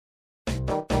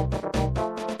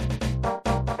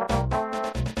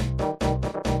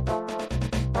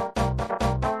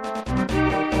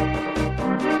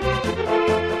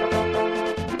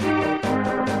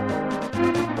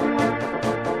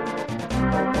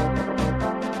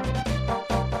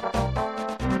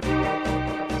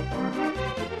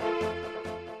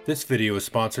This video is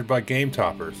sponsored by Game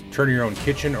Toppers. Turn your own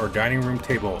kitchen or dining room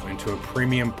table into a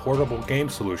premium portable game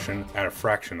solution at a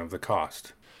fraction of the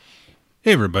cost.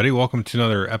 Hey everybody, welcome to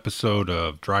another episode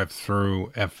of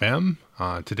Thru FM.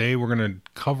 Today we're going to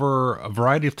cover a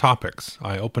variety of topics.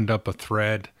 I opened up a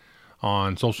thread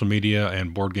on social media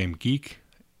and Board Game Geek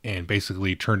and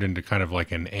basically turned into kind of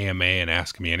like an AMA and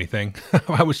Ask Me Anything.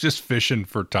 I was just fishing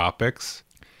for topics.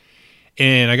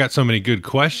 And I got so many good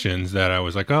questions that I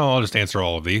was like, oh, I'll just answer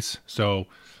all of these. So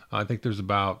I think there's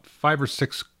about 5 or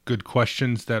 6 good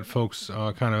questions that folks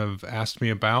kind of asked me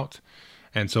about.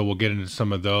 And so we'll get into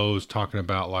some of those, talking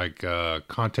about like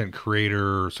content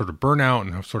creator sort of burnout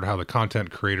and sort of how the content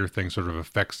creator thing sort of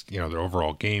affects, their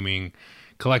overall gaming,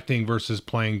 collecting versus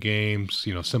playing games,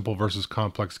 simple versus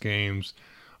complex games,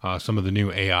 some of the new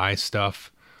AI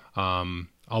stuff. I'll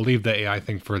leave the AI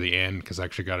thing for the end because I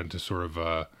actually got into sort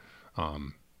of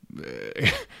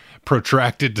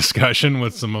protracted discussion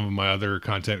with some of my other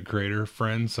content creator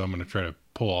friends. So I'm going to try to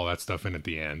pull all that stuff in at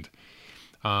the end.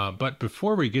 But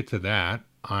before we get to that,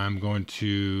 I'm going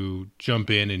to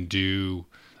jump in and do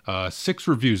 6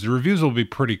 reviews. The reviews will be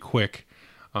pretty quick.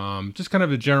 Just kind of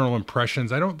the general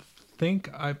impressions. I don't think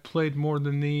I played more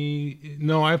than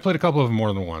No, I played a couple of them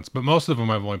more than once, but most of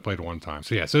them I've only played one time.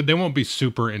 So yeah, so they won't be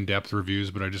super in-depth reviews,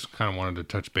 but I just kind of wanted to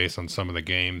touch base on some of the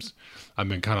games. I've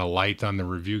been kind of light on the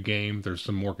review game. There's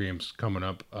some more games coming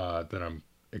up that I'm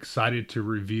excited to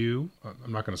review.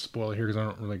 I'm not going to spoil it here because I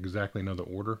don't really exactly know the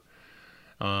order.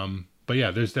 But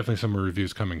yeah, there's definitely some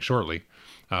reviews coming shortly.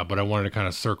 But I wanted to kind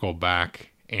of circle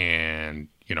back and,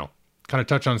 kind of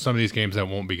touch on some of these games that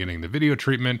won't be getting the video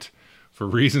treatment for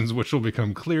reasons which will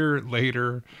become clear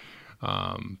later.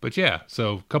 But yeah,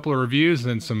 so a couple of reviews and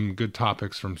then some good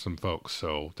topics from some folks.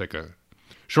 So take a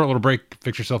short little break,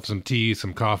 fix yourself some tea,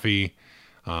 some coffee,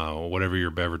 whatever your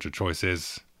beverage of choice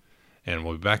is. And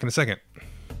we'll be back in a second.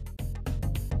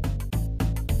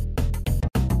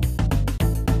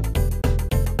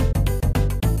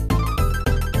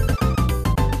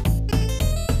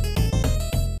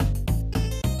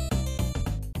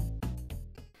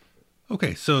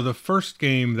 Okay, so the first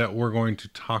game that we're going to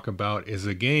talk about is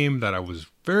a game that I was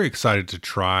very excited to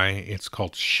try. It's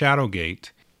called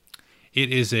Shadowgate.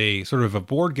 It is a sort of a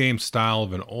board game style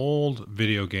of an old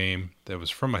video game that was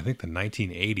from, I think, the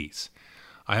 1980s.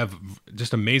 I have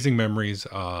just amazing memories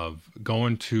of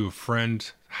going to a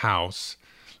friend's house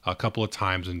a couple of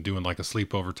times and doing like a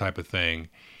sleepover type of thing.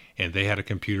 And they had a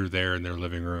computer there in their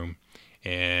living room.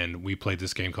 And we played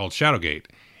this game called Shadowgate.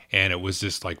 And it was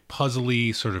this like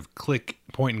puzzly sort of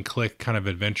point and click kind of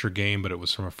adventure game, but it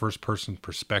was from a first person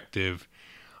perspective.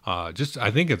 I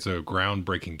think it's a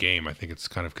groundbreaking game. I think it's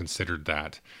kind of considered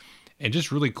that. And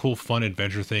just really cool, fun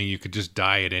adventure thing. You could just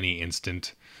die at any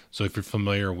instant. So if you're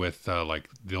familiar with like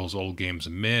those old games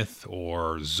Myth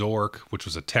or Zork, which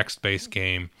was a text-based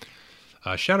game,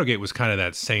 Shadowgate was kind of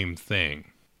that same thing.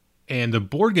 And the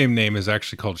board game name is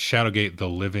actually called Shadowgate The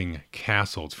Living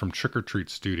Castle. It's from Trick or Treat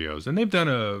Studios. And they've done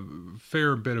a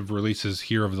fair bit of releases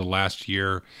here over the last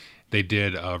year. They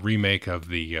did a remake of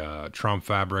the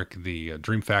Traumfabrik, the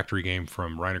Dream Factory game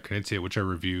from Reiner Knizia, which I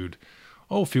reviewed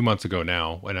a few months ago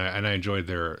now. And I enjoyed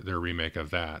their remake of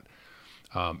that.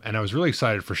 And I was really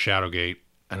excited for Shadowgate.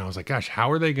 And I was like, gosh,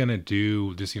 how are they going to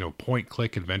do this,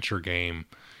 point-click adventure game,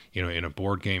 in a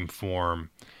board game form?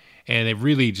 And it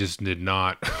really just did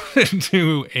not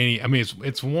do any. I mean,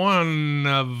 it's one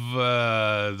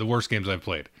of the worst games I've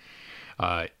played.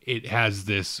 It has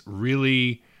this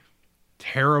really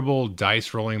terrible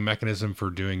dice rolling mechanism for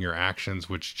doing your actions,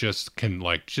 which just can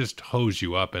just hose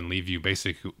you up and leave you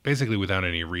basically without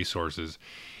any resources.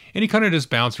 And you kind of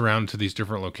just bounce around to these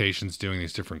different locations doing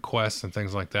these different quests and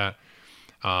things like that.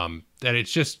 That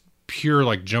it's just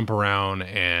pure jump around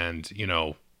and,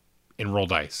 and roll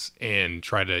dice and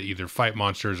try to either fight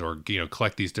monsters or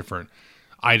collect these different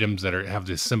items that have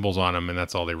these symbols on them, and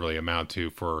that's all they really amount to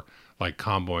for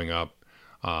comboing up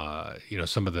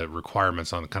some of the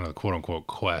requirements on kind of the quote unquote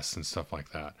quests and stuff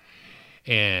like that.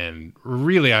 And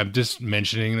really, I'm just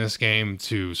mentioning this game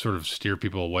to sort of steer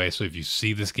people away. So if you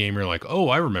see this game, you're like, oh,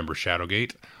 I remember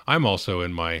Shadowgate. I'm also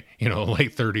in my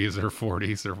late 30s or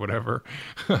 40s or whatever.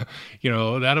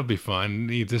 That'll be fun.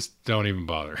 You just don't even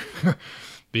bother.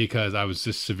 Because I was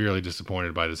just severely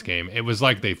disappointed by this game. It was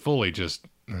like they fully just,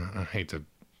 I hate to,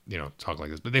 talk like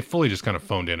this, but they fully just kind of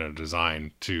phoned in a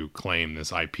design to claim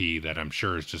this IP that I'm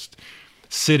sure is just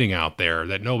sitting out there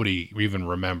that nobody even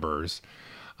remembers.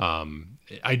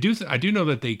 I do know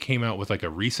that they came out with a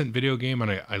recent video game,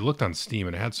 and I looked on Steam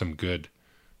and it had some good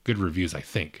reviews, I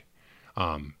think.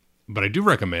 But I do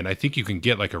recommend, I think you can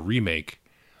get a remake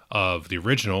of the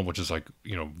original, which is like,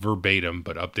 verbatim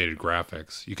but updated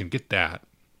graphics. You can get that,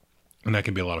 and that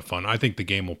can be a lot of fun. I think the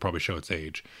game will probably show its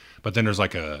age. But then there's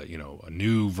like a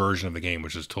new version of the game,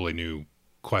 which is totally new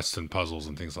quests and puzzles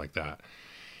and things like that.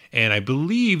 And I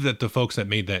believe that the folks that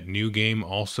made that new game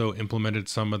also implemented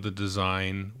some of the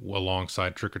design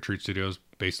alongside Trick or Treat Studios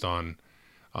based on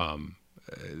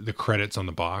the credits on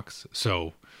the box.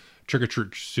 So Trick or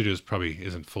Treat Studios probably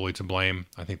isn't fully to blame.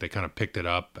 I think they kind of picked it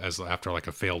up as after like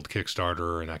a failed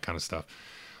Kickstarter and that kind of stuff.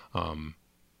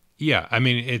 Yeah, I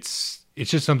mean, it's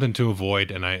just something to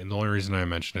avoid. And the only reason I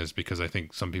mention it is because I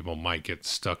think some people might get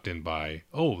stuck in by,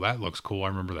 oh, that looks cool, I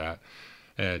remember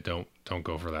that. Don't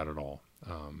go for that at all.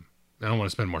 I don't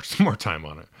want to spend more time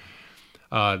on it.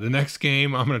 The next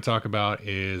game I'm going to talk about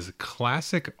is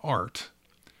Classic Art,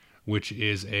 which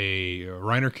is a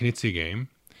Reiner Knizia game.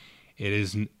 It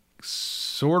is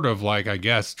sort of like, I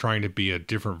guess, trying to be a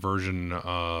different version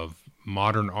of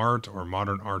Modern Art or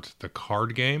Modern Art the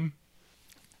card game.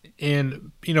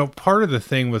 And, part of the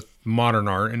thing with Modern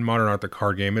Art and Modern Art the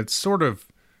card game, it's sort of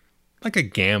like a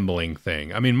gambling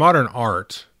thing. I mean, Modern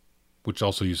Art, which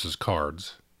also uses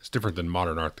cards, it's different than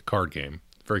Modern Art, the card game.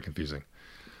 Very confusing.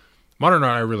 Modern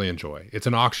Art I really enjoy. It's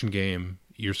an auction game.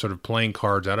 You're sort of playing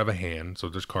cards out of a hand, so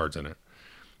there's cards in it.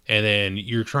 And then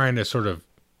you're trying to sort of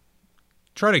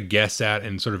try to guess at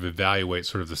and sort of evaluate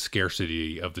sort of the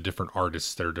scarcity of the different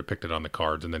artists that are depicted on the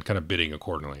cards and then kind of bidding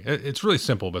accordingly. It's really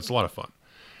simple, but it's a lot of fun.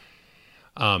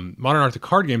 Modern Art the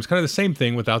card game is kind of the same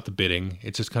thing without the bidding.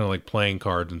 It's just kind of like playing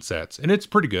cards and sets. And it's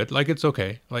pretty good. Like, it's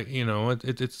okay. Like,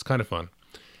 it's kind of fun.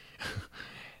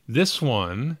 This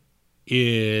one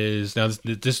is now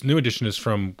this new edition is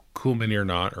from Cool Mini or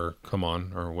Not, or Come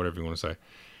On, or whatever you want to say.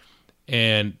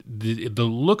 And the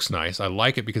looks nice. I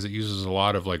like it because it uses a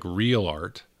lot of like real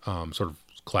art, sort of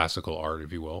classical art,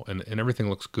 if you will, and everything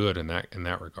looks good in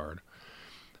that regard.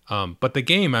 But the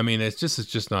game, I mean, it's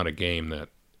just not a game that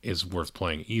is worth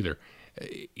playing either.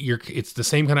 It's the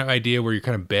same kind of idea where you're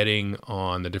kind of betting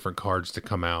on the different cards to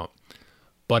come out,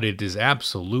 but it is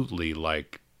absolutely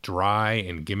like dry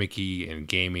and gimmicky and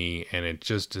gamey, and it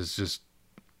just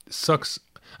sucks.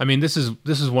 I mean, this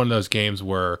is one of those games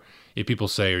where if people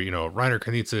say, Reiner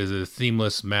Knizia is a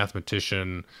themeless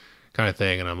mathematician kind of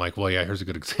thing, and I'm like, well, yeah, here's a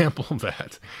good example of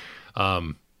that.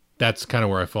 That's kind of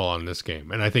where I fall on this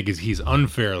game, and I think he's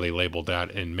unfairly labeled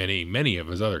that in many of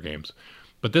his other games.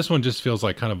 But this one just feels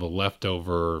like kind of a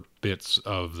leftover bits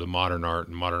of the Modern Art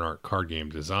and Modern Art card game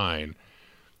design,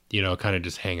 kind of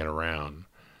just hanging around.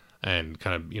 And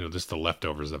kind of, just the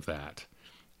leftovers of that.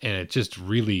 And it just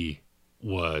really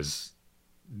was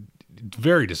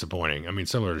very disappointing. I mean,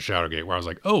 similar to Shadowgate, where I was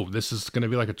like, oh, this is going to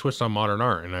be like a twist on Modern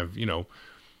Art. And I've,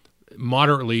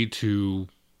 moderately to,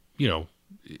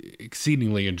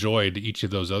 exceedingly enjoyed each of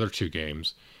those other two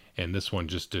games. And this one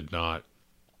just did not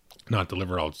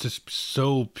deliver at all. It's just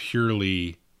so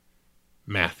purely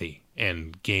mathy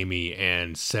and gamey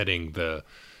and setting the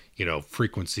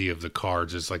frequency of the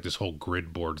cards is like this whole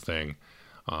grid board thing.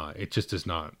 It just is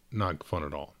not fun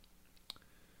at all.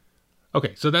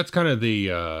 Okay, so that's kind of the,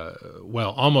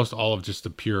 almost all of just the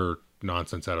pure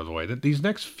nonsense out of the way. These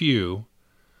next few,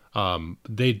 I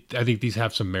think these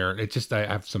have some merit. I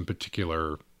have some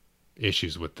particular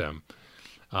issues with them.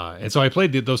 And so I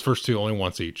played those first two only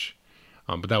once each,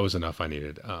 but that was enough I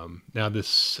needed. Now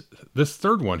this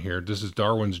third one here, this is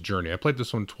Darwin's Journey. I played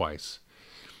this one twice.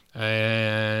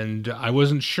 And I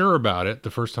wasn't sure about it the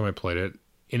first time I played it.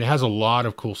 And it has a lot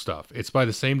of cool stuff. It's by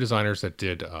the same designers that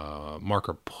did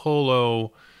Marco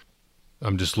Polo.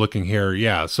 I'm just looking here.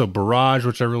 Yeah, so Barrage,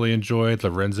 which I really enjoyed.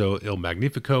 Lorenzo Il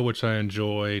Magnifico, which I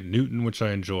enjoyed. Newton, which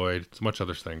I enjoyed. So much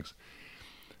other things.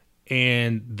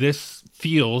 And this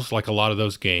feels like a lot of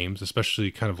those games,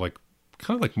 especially kind of like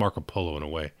Marco Polo in a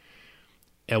way.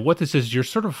 And what this is, you're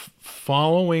sort of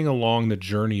following along the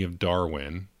journey of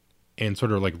Darwin and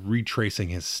sort of like retracing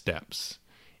his steps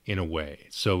in a way.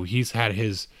 So he's had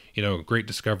his, great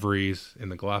discoveries in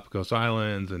the Galapagos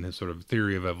Islands and his sort of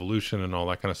theory of evolution and all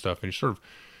that kind of stuff. And you're sort of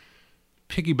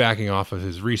piggybacking off of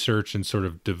his research and sort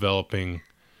of developing,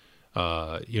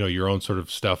 your own sort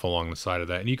of stuff along the side of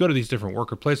that. And you go to these different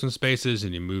worker placement spaces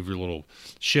and you move your little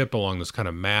ship along this kind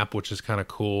of map, which is kind of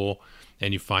cool.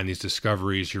 And you find these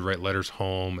discoveries, you write letters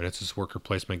home, and it's this worker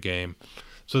placement game.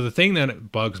 So the thing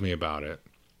that bugs me about it,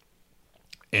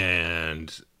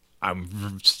 and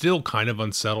I'm still kind of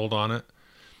unsettled on it,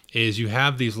 is you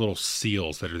have these little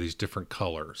seals that are these different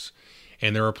colors.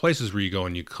 And there are places where you go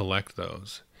and you collect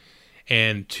those.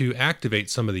 And to activate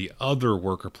some of the other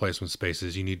worker placement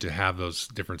spaces, you need to have those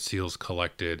different seals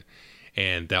collected.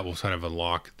 And that will kind of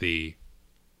unlock the,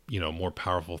 more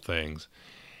powerful things.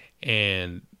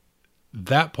 And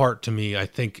that part to me, I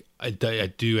think I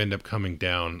do end up coming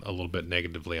down a little bit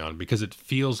negatively on, because it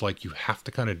feels like you have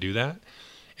to kind of do that.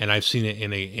 And I've seen it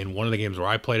in one of the games where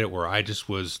I played it, where I just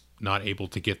was not able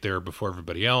to get there before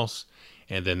everybody else,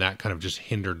 and then that kind of just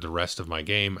hindered the rest of my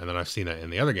game. And then I've seen it in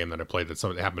the other game that I played that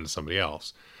something happened to somebody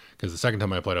else, because the second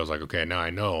time I played, I was like, okay, now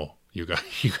I know you got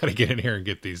to get in here and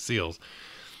get these seals.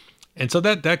 And so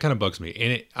that kind of bugs me,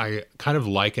 and I kind of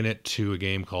liken it to a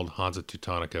game called Hansa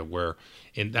Teutonica, where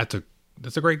and that's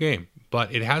a great game,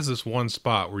 but it has this one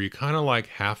spot where you kind of like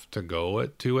have to go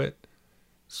to it.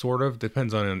 Sort of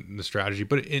depends on the strategy,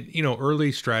 but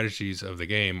early strategies of the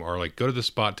game are like, go to the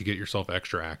spot to get yourself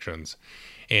extra actions,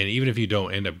 and even if you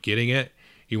don't end up getting it,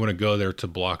 you want to go there to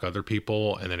block other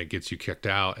people, and then it gets you kicked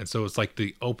out. And so it's like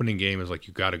the opening game is like,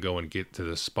 you got to go and get to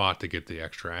the spot to get the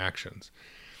extra actions.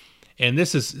 And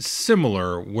this is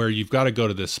similar, where you've got to go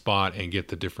to this spot and get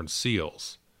the different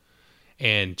seals,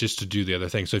 and just to do the other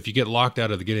thing. So if you get locked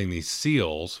out of getting these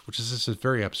seals, which is just a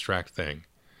very abstract thing,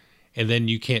 and then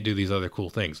you can't do these other cool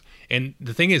things. And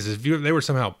the thing is if they were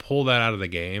somehow pull that out of the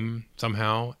game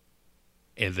somehow,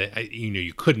 and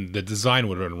you couldn't, the design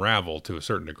would unravel to a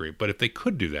certain degree. But if they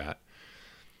could do that,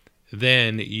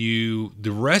 then the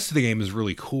rest of the game is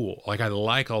really cool. Like, I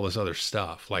like all this other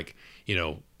stuff, like,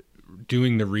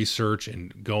 doing the research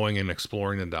and going and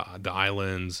exploring the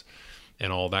islands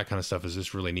and all that kind of stuff is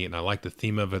just really neat. And I like the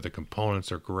theme of it. The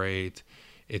components are great.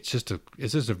 It's just a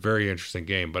very interesting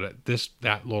game, but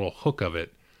that little hook of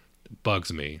it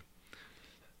bugs me.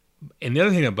 And the other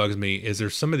thing that bugs me is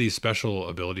there's some of these special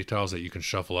ability tiles that you can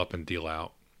shuffle up and deal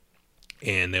out,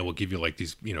 and they will give you like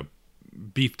these,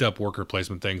 beefed up worker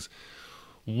placement things.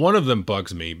 One of them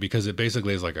bugs me because it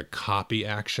basically is like a copy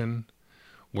action,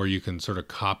 where you can sort of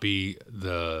copy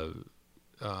I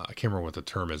can't remember what the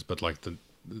term is, but like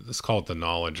let's call it the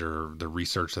knowledge or the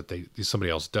research that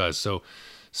somebody else does. So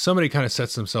somebody kind of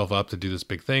sets themselves up to do this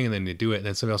big thing, and then they do it, and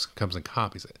then somebody else comes and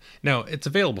copies it. Now, it's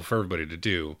available for everybody to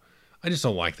do. I just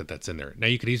don't like that that's in there. Now,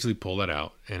 you could easily pull that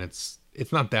out, and it's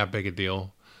not that big a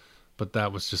deal, but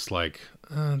that was just like,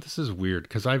 this is weird,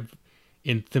 because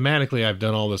thematically, I've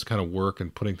done all this kind of work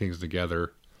and putting things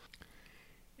together,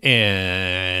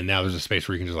 and now there's a space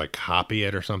where you can just like copy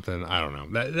it or something. I don't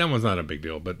know. That one's not a big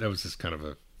deal, but that was just kind of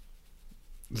a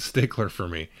stickler for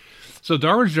me. So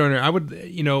Darwin's Journey, I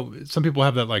would, some people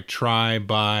have that like try,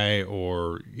 buy,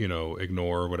 or,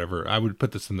 ignore or whatever. I would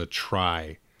put this in the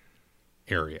try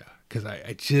area, because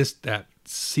I just, that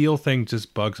seal thing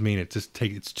just bugs me, and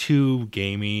it's too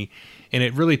gamey, and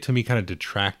it really, to me, kind of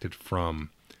detracted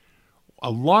from a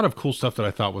lot of cool stuff that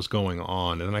I thought was going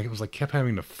on. And then I was like, kept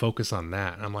having to focus on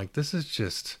that. And I'm like, this is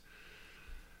just,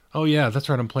 oh yeah, that's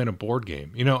right, I'm playing a board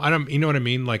game. You know what I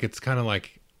mean? Like, it's kind of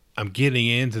like, I'm getting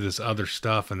into this other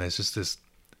stuff, and there's just this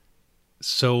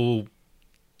so,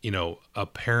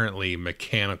 apparently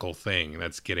mechanical thing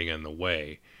that's getting in the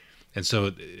way. And so,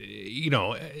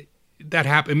 that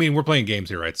happened. I mean, we're playing games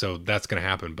here, right? So that's going to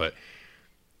happen, but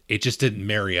it just didn't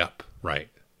marry up right.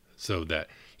 So that,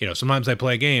 sometimes I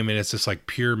play a game and it's just like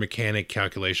pure mechanic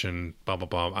calculation, blah, blah,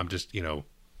 blah. I'm just,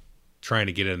 trying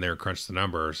to get in there and crunch the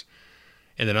numbers.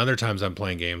 And then other times I'm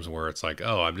playing games where it's like,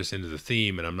 oh, I'm just into the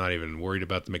theme and I'm not even worried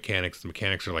about the mechanics. The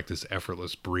mechanics are like this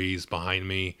effortless breeze behind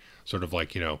me, sort of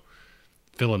like,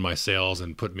 filling my sails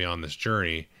and putting me on this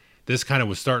journey. This kind of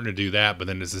was starting to do that, but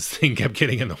then this thing kept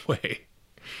getting in the way.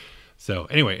 So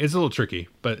anyway, it's a little tricky,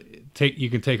 but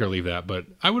you can take or leave that. But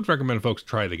I would recommend folks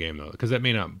try the game, though, because that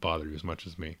may not bother you as much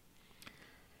as me.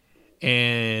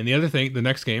 And the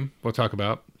next game we'll talk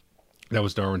about, that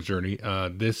was Darwin's Journey.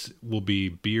 This will be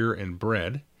Beer and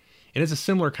Bread, and it's a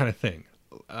similar kind of thing.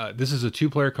 This is a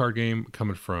 2-player card game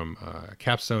coming from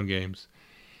Capstone Games,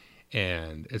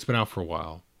 and it's been out for a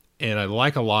while. And I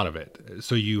like a lot of it.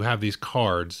 So you have these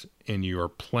cards, and you are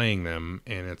playing them,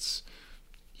 and it's,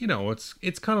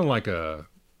 it's kind of like a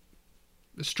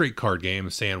straight card game,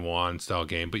 a San Juan style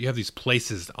game, but you have these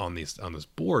places on this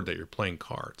board that you're playing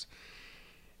cards.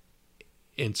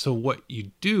 And so what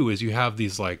you do is you have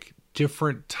these like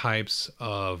different types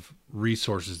of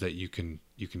resources that you can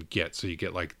get. So you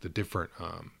get like the different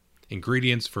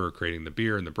ingredients for creating the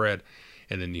beer and the bread,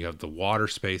 and then you have the water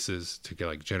spaces to get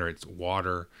like generate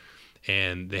water,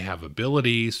 and they have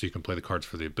abilities, so you can play the cards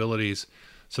for the abilities.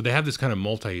 So they have this kind of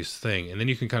multi-use thing, and then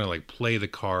you can kind of like play the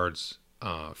cards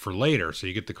for later, so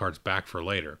you get the cards back for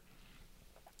later.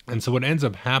 And so what ends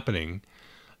up happening,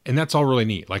 and that's all really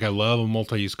neat. Like, I love a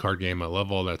multi-use card game. I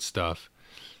love all that stuff.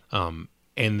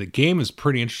 And the game is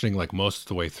pretty interesting, like most of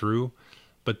the way through.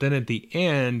 But then at the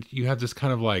end, you have this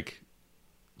kind of like,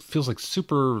 feels like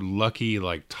super lucky,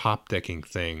 like top decking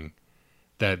thing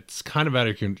that's kind of out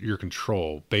of your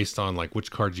control based on like which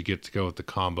cards you get to go with the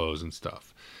combos and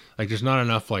stuff. Like there's not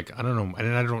enough, like, I don't know,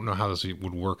 and I don't know how this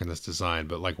would work in this design,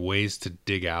 but like ways to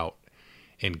dig out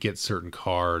and get certain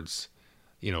cards,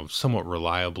 somewhat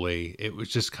reliably. It was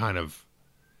just kind of,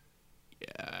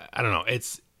 I don't know.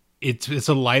 It's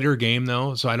a lighter game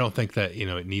though, so I don't think that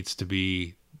it needs to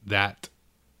be that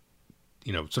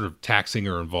sort of taxing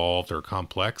or involved or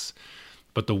complex.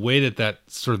 But the way that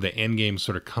sort of the end game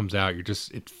sort of comes out,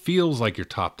 it feels like you're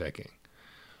top decking.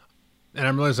 And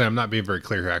I'm realizing I'm not being very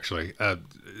clear here, actually.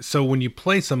 So when you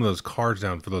play some of those cards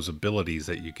down for those abilities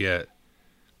that you get,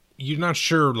 you're not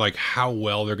sure like how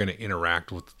well they're going to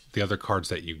interact with the other cards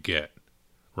that you get,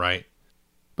 right?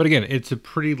 But again, it's a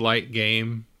pretty light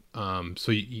game,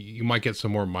 so you might get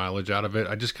some more mileage out of it.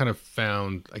 I just kind of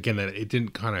found, again, that it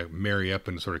didn't kind of marry up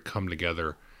and sort of come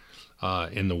together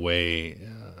in the way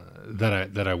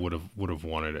that I would have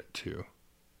wanted it to.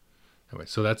 Anyway,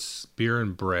 so that's Beer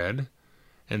and Bread.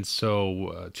 And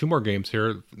so 2 more games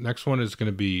here. Next one is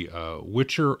going to be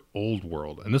Witcher Old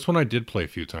World. And this one I did play a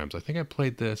few times. I think I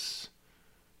played this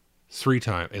 3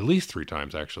 times, at least 3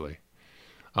 times actually.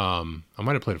 I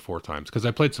might have played it 4 times because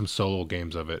I played some solo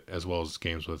games of it as well as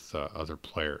games with other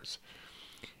players.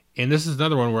 And this is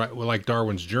another one where like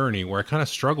Darwin's Journey, where I kind of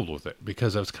struggled with it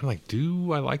because I was kind of like,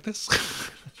 do I like this?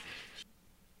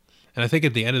 And I think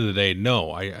at the end of the day,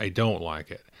 no, I don't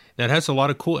like it. Now, it has a lot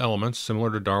of cool elements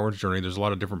similar to Darwin's Journey. There's a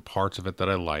lot of different parts of it that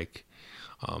I like.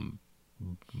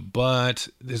 But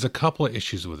there's a couple of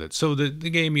issues with it. So the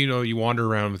game, you wander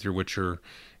around with your Witcher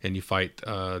and you fight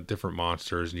different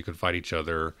monsters and you can fight each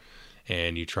other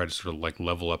and you try to sort of like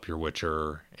level up your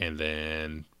Witcher, and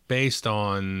then based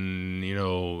on,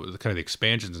 the kind of the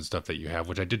expansions and stuff that you have,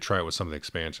 which I did try it with some of the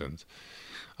expansions,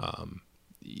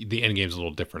 the end game's a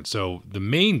little different. So the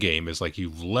main game is like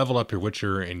you've leveled up your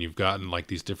Witcher and you've gotten like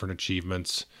these different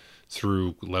achievements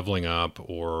through leveling up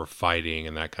or fighting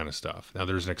and that kind of stuff. Now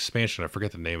there's an expansion, I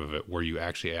forget the name of it, where you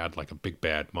actually add like a big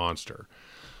bad monster.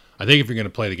 I think if you're going to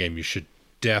play the game, you should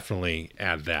definitely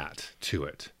add that to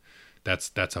it.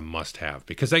 That's a must-have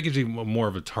because that gives you more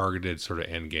of a targeted sort of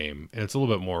end game, and it's a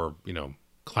little bit more,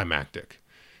 climactic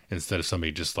instead of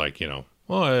somebody just like, I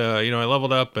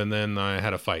leveled up and then I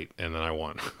had a fight and then I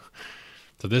won.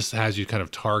 So this has you kind of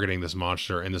targeting this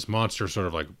monster, and this monster sort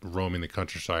of like roaming the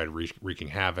countryside, wreaking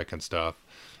havoc and stuff.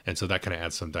 And so that kind of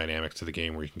adds some dynamics to the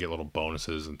game where you can get little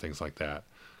bonuses and things like that,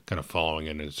 kind of following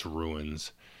in its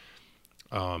ruins.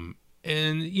 And,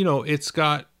 it's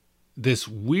got this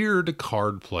weird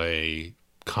card play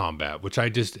combat, which I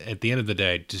just, at the end of the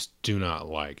day, just do not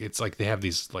like. It's like they have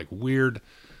these like weird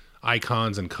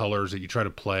icons and colors that you try to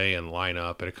play and line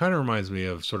up. And it kind of reminds me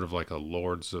of sort of like a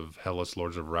Lords of Hellas,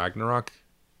 Lords of Ragnarok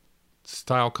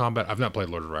style combat. I've not played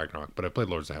Lords of Ragnarok, but I played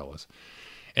Lords of Hellas.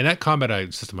 And that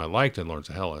combat system I liked in Lords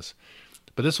of Hellas.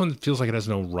 But this one feels like it has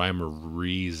no rhyme or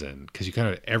reason, because you kind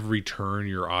of, every turn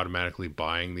you're automatically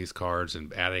buying these cards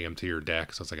and adding them to your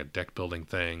deck. So it's like a deck building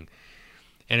thing.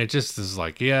 And it just is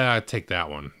like, yeah, I take that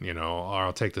one, or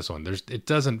I'll take this one. It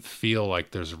doesn't feel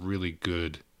like there's really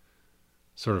good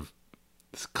sort of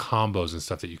combos and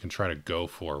stuff that you can try to go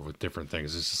for with different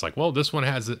things. It's just like, well, this one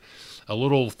has a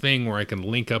little thing where I can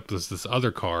link up this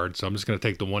other card. So I'm just going to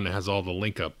take the one that has all the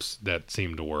link ups that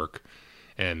seem to work.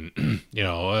 And,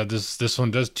 this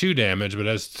one does 2 damage, but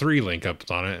has 3 link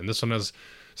ups on it. And this one has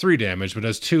 3 damage, but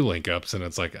has 2 link ups. And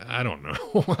it's like, I don't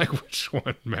know, like which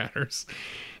one matters.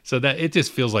 So that it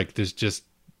just feels like there's just,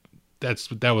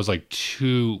 that was like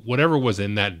whatever was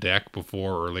in that deck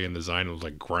before early in the design was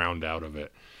like ground out of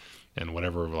it. And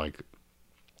whatever like,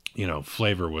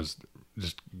 flavor was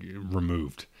just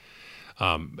removed.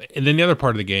 And then the other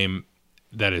part of the game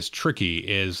that is tricky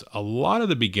is a lot of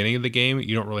the beginning of the game,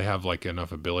 you don't really have like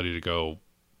enough ability to go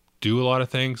do a lot of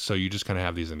things. So you just kind of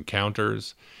have these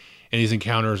encounters, and these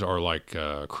encounters are like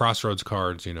crossroads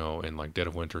cards, in like Dead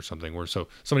of Winter or something, where so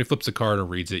somebody flips a card and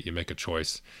reads it, you make a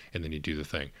choice, and then you do the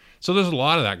thing. So there's a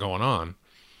lot of that going on,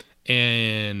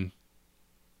 and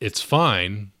it's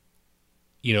fine,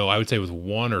 I would say with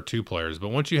 1 or 2 players. But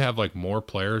once you have like more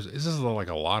players, this is like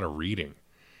a lot of reading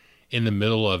in the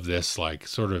middle of this like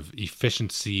sort of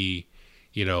efficiency,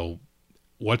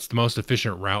 what's the most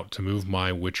efficient route to move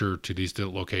my Witcher to these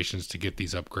locations to get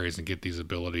these upgrades and get these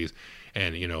abilities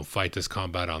and, fight this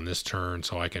combat on this turn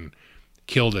so I can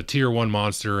kill the tier 1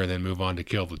 monster and then move on to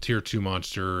kill the tier 2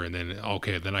 monster. And then,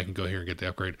 okay, then I can go here and get the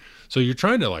upgrade. So you're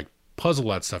trying to like puzzle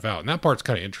that stuff out. And that part's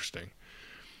kind of interesting.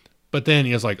 But then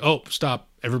it's like, oh, stop.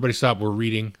 Everybody stop. We're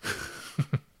reading.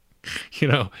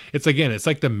 It's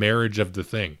like the marriage of the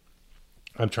thing.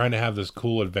 I'm trying to have this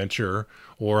cool adventure,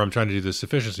 or I'm trying to do this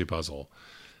efficiency puzzle.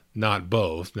 not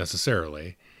both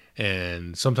necessarily.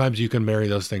 And sometimes you can marry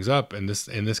those things up. And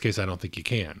in this case, I don't think you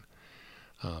can.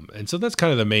 And so that's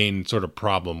kind of the main sort of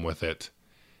problem with it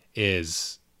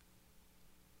is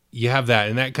you have that,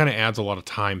 and that kind of adds a lot of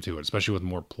time to it, especially with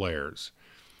more players.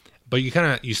 But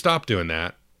you stop doing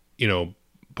that,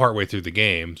 partway through the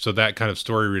game. So that kind of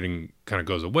story reading kind of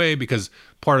goes away because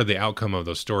part of the outcome of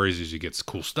those stories is you get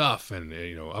cool stuff and,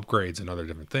 upgrades and other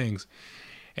different things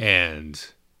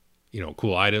and,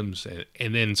 cool items.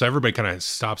 And then, so everybody kind of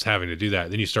stops having to do that.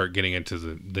 Then you start getting into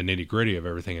the nitty gritty of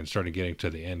everything and starting getting to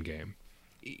the end game.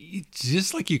 It's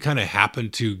just like you kind of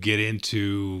happen to get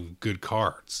into good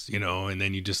cards, and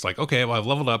then you just like, okay, well, I've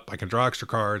leveled up. I can draw extra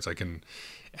cards. I can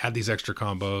add these extra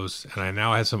combos, and I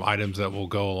now have some items that will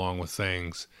go along with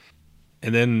things.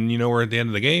 And then, we're at the end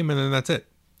of the game, and then that's it.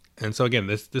 And so again,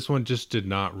 this one just did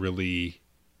not really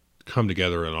come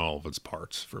together in all of its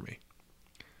parts for me.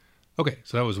 Okay,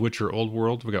 so that was Witcher Old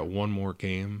World. We got one more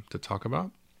game to talk about.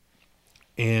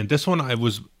 And this one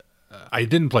I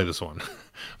didn't play this one,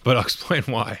 but I'll explain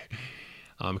why.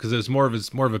 Because it's more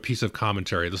of a piece of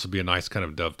commentary. This will be a nice kind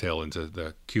of dovetail into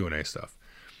the Q&A stuff.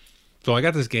 So I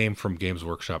got this game from Games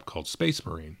Workshop called Space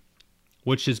Marine,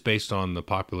 which is based on the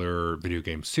popular video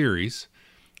game series.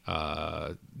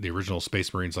 The original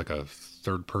Space Marine's like a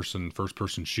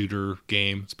first-person shooter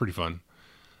game. It's pretty fun.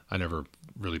 I never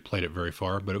really played it very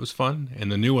far, but it was fun.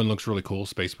 And the new one looks really cool.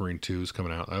 Space Marine 2 is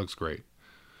coming out. That looks great.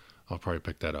 I'll probably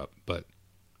pick that up. But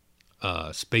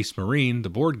Space Marine, the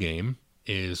board game,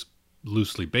 is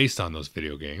loosely based on those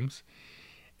video games.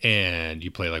 And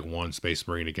you play like one Space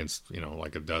Marine against,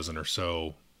 like a dozen or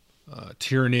so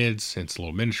Tyranids. It's a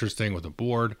little miniatures thing with a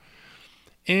board.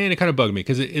 And it kind of bugged me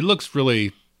because it looks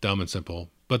really dumb and simple.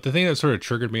 But the thing that sort of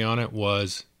triggered me on it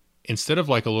was instead of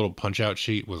like a little punch out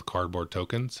sheet with cardboard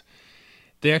tokens,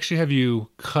 they actually have you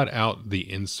cut out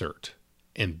the insert.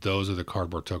 And those are the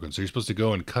cardboard tokens. So you're supposed to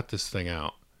go and cut this thing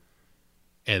out.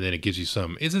 And then it gives you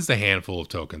it's just a handful of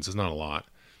tokens. It's not a lot.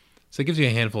 So it gives you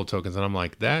a handful of tokens. And I'm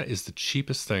like, that is the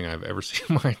cheapest thing I've ever seen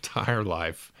in my entire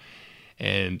life.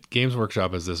 And Games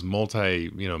Workshop is this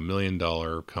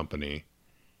multi-million-dollar company.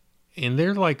 And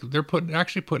they're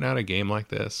actually putting out a game like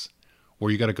this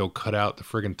where you got to go cut out the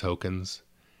friggin' tokens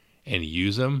and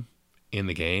use them in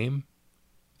the game.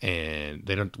 And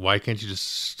why can't you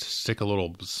just stick a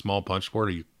little small punch board?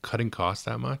 Are you cutting costs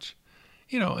that much?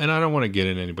 And I don't want to get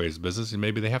in anybody's business, and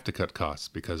maybe they have to cut costs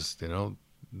because,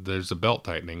 there's a belt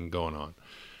tightening going on.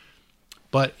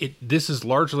 But this is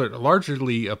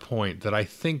largely a point that I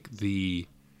think the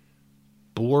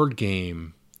board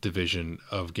game division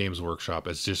of Games Workshop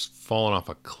has just fallen off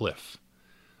a cliff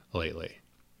lately.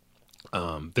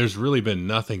 There's really been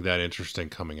nothing that interesting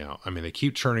coming out. I mean, they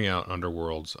keep churning out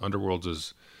Underworlds. Underworlds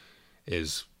is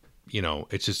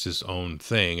it's just its own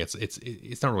thing.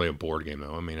 It's not really a board game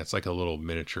though. I mean, it's like a little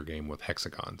miniature game with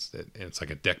hexagons. It's like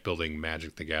a deck building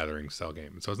Magic the Gathering style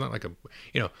game. So it's not like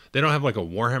they don't have like a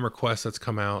Warhammer Quest that's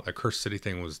come out. That Cursed City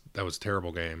thing was a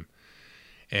terrible game.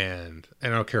 And I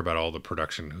don't care about all the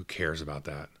production. Who cares about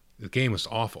that? The game was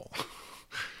awful.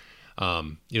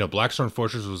 Blackstone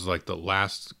Fortress was like the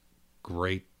last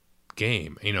great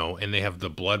game, and they have the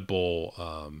Blood Bowl,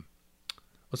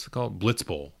 what's it called? Blitz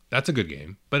Bowl. That's a good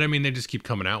game. But I mean, they just keep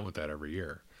coming out with that every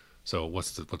year. So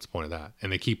what's the point of that? And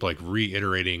they keep like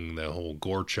reiterating the whole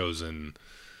Gore Chosen,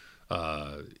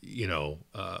 thing.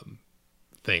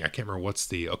 I can't remember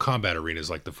what's Combat Arena is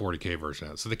like the 40K version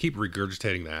of it. So they keep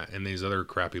regurgitating that and these other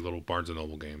crappy little Barnes and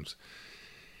Noble games.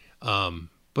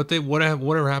 But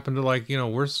whatever happened to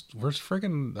where's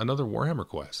friggin' another Warhammer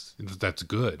Quest that's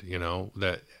good,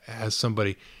 that has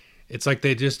somebody. It's like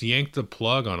they just yanked the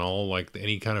plug on all like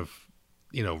any kind of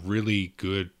really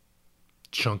good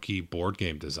chunky board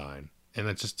game design, and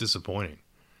that's just disappointing.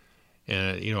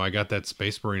 And I got that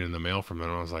Space Marine in the mail from them,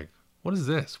 and I was like, what is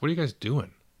this? What are you guys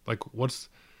doing? Like,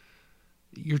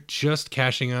 you're just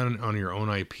cashing on your own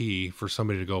IP for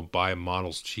somebody to go buy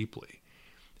models cheaply.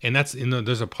 And that's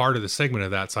there's a part of the segment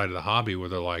of that side of the hobby where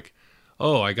they're like,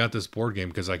 oh, I got this board game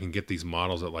because I can get these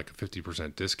models at like a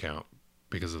 50% discount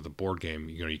because of the board game.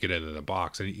 You get it in a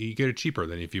box and you get it cheaper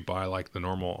than if you buy like the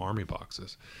normal army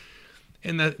boxes.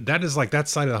 And that is like, that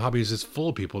side of the hobby is just full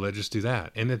of people that just do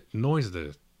that. And it annoys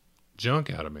the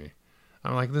junk out of me.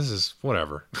 I'm like, this is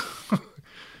whatever.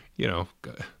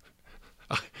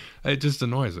 It just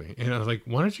annoys me. And I was like,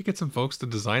 why don't you get some folks to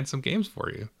design some games for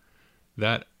you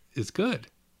that is good?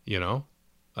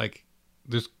 Like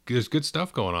there's good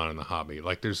stuff going on in the hobby.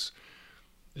 Like this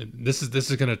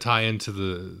is going to tie into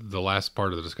the last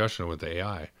part of the discussion with the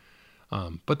AI.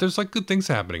 But there's like good things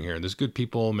happening here. There's good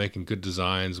people making good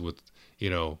designs with,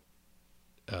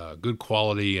 good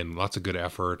quality and lots of good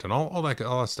effort and all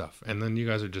that stuff. And then you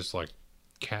guys are just like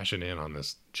cashing in on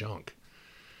this junk.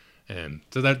 And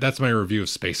so that's my review of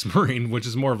Space Marine, which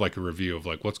is more of like a review of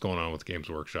like what's going on with Games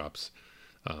Workshop's,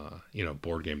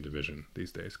 board game division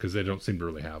these days, because they don't seem to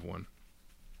really have one.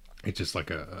 It's just like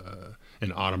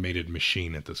an automated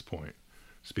machine at this point.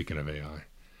 Speaking of AI,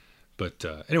 but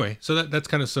anyway, so that's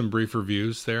kind of some brief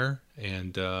reviews there,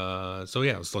 and so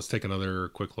yeah, let's take another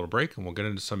quick little break, and we'll get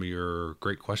into some of your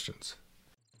great questions.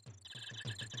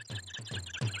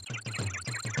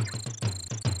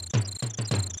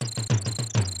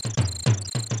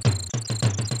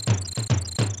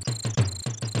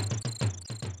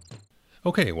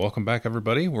 Okay, welcome back,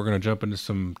 everybody. We're going to jump into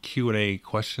some Q&A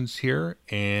questions here,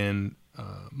 and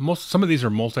some of these are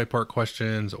multi-part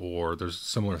questions, or there's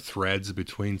similar threads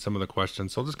between some of the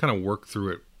questions. So I'll just kind of work through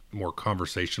it more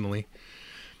conversationally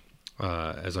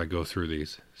as I go through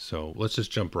these. So let's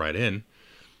just jump right in,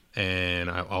 and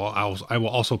I will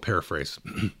also paraphrase.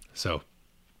 So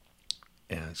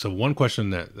one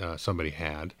question that somebody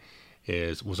had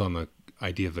was on the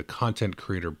idea of the content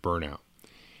creator burnout,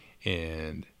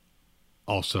 and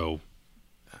also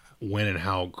when and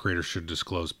how creators should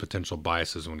disclose potential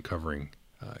biases when covering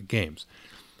games.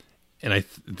 And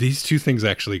these two things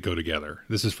actually go together.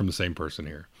 This is from the same person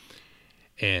here.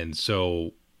 And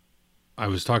so I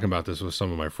was talking about this with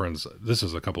some of my friends. This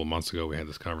was a couple of months ago. We had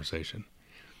this conversation.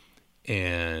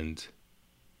 And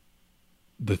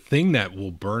the thing that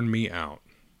will burn me out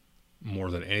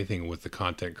more than anything with the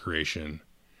content creation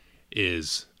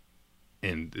is,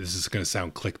 and this is going to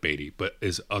sound clickbaity, but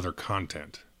is other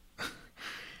content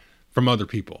from other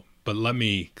people. But let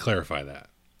me clarify that.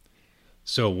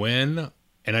 So and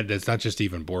it's not just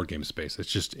even board game space,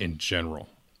 it's just in general.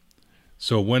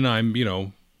 So when I'm,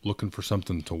 looking for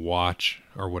something to watch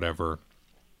or whatever,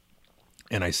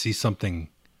 and I see something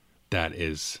that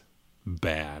is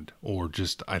bad, or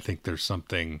just, I think there's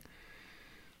something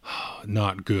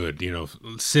not good,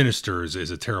 sinister is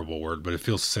a terrible word, but it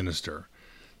feels sinister.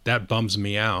 That bums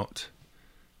me out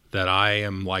that I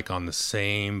am like on the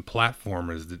same platform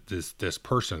as this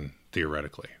person,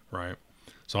 theoretically, right?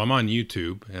 So I'm on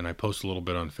YouTube and I post a little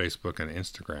bit on Facebook and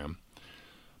Instagram.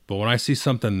 But when I see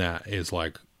something that is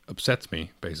like upsets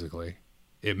me, basically,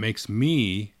 it makes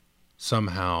me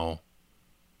somehow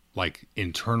like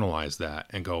internalize that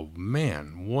and go,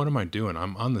 man, what am I doing?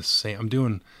 I'm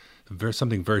doing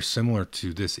something very similar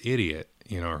to this idiot,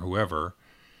 or whoever.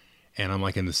 And I'm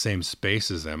like in the same space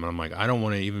as them. And I'm like, I don't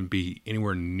want to even be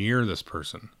anywhere near this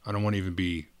person. I don't want to even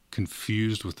be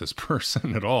confused with this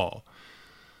person at all.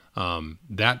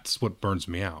 That's what burns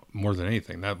me out more than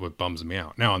anything. That's what bums me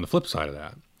out. Now, on the flip side of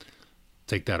that,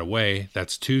 take that away.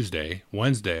 That's Tuesday.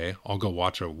 Wednesday, I'll go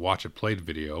watch a played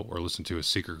video or listen to a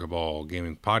Secret Cabal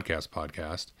gaming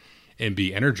podcast and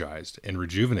be energized and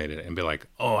rejuvenated and be like,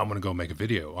 oh, I'm going to go make a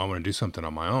video. I want to do something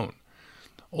on my own.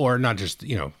 Or not just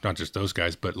those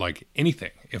guys, but like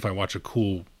anything. If I watch a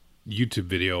cool YouTube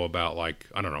video about like,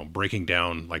 I don't know, breaking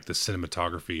down like the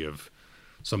cinematography of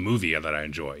some movie that I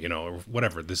enjoy, or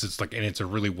whatever. This is like, and it's a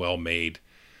really well made,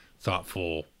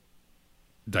 thoughtful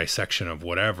dissection of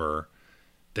whatever,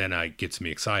 then it gets me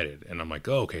excited. And I'm like,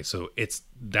 oh, okay. So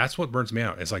that's what burns me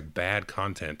out. It's like bad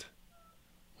content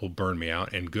will burn me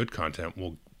out and good content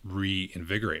will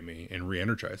reinvigorate me and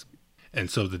re-energize me. And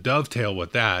so the dovetail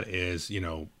with that is,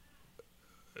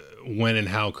 when and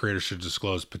how creators should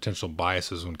disclose potential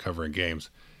biases when covering games.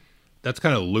 That's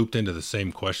kind of looped into the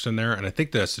same question there. And I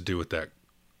think that has to do with that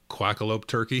quackalope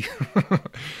turkey.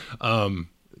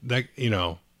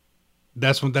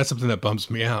 That's something that bumps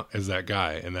me out, is that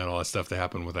guy and all that stuff that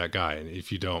happened with that guy. And if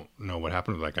you don't know what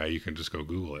happened with that guy, you can just go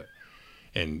Google it.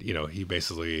 And, he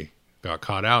basically got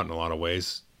caught out in a lot of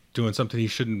ways doing something he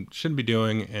shouldn't be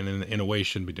doing, and in a way he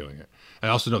shouldn't be doing it. I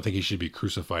also don't think he should be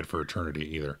crucified for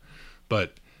eternity either.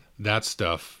 But that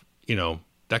stuff,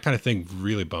 that kind of thing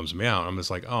really bums me out. I'm just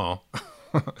like, oh,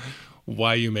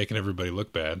 why are you making everybody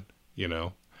look bad?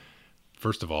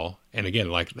 First of all, and again,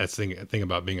 like that's the thing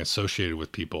about being associated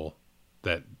with people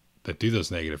that do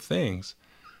those negative things,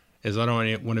 is I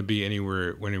don't want to be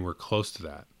anywhere close to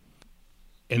that.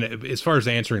 And as far as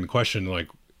answering the question, like,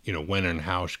 when and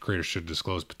how creators should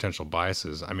disclose potential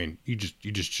biases, I mean, you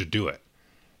just should do it.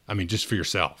 I mean, just for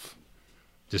yourself.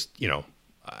 Just,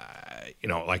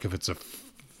 like if it's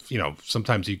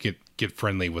sometimes you get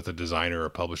friendly with a designer or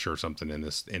a publisher or something in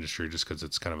this industry just because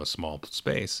it's kind of a small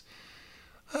space.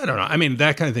 I don't know. I mean,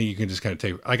 that kind of thing you can just kind of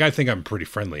take. Like, I think I'm pretty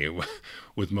friendly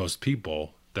with most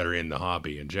people that are in the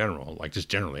hobby in general. Like, just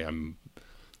generally,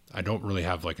 I don't really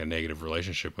have like a negative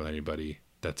relationship with anybody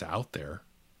that's out there.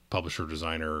 Publisher,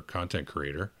 designer, content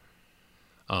creator.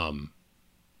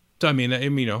 So, I mean,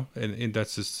 and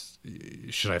that's just,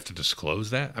 should I have to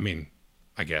disclose that? I mean,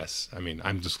 I guess. I mean,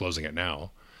 I'm disclosing it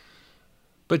now.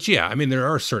 But yeah, I mean, there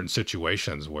are certain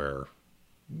situations where,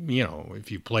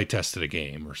 if you play tested a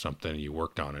game or something, you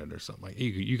worked on it or something, like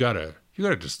you gotta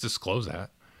just disclose that.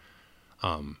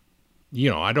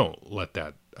 I don't let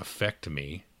that affect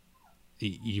me,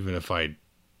 even if I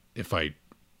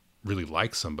really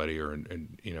like somebody,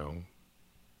 I'm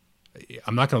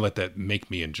not gonna let that make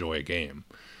me enjoy a game,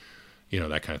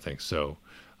 that kind of thing. So,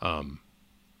 I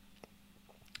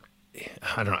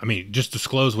don't know. I mean, just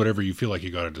disclose whatever you feel like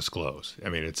you got to disclose. I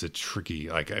mean, it's a tricky,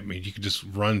 you could just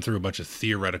run through a bunch of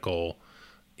theoretical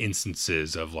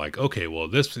instances of like, okay, well,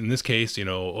 in this case,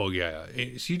 oh yeah,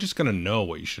 so you're just going to know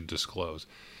what you should disclose.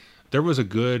 There was a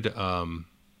good,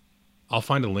 I'll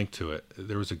find a link to it.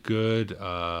 There was a good,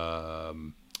 I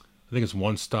think it's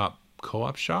One Stop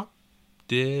Co-op Shop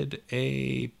did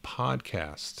a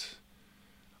podcast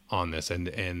on this. And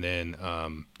then,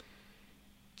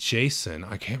 Jason,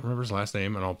 I can't remember his last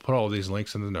name, and I'll put all these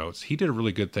links in the notes. He did a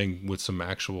really good thing with some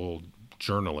actual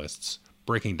journalists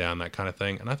breaking down that kind of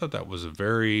thing. And I thought that was a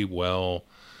very well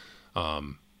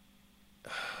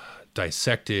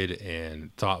dissected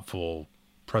and thoughtful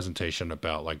presentation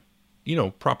about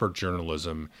proper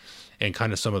journalism and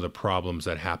kind of some of the problems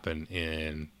that happen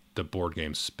in the board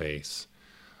game space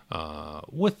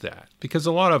with that. Because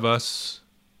a lot of us,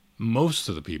 most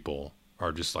of the people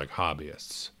are just like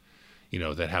hobbyists,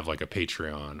 that have like a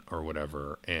Patreon or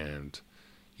whatever, and,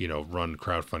 run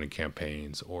crowdfunding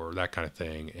campaigns or that kind of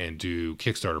thing, and do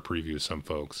Kickstarter previews, some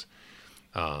folks,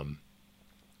 and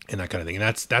that kind of thing. And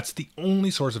that's the only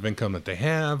source of income that they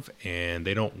have. And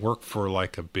they don't work for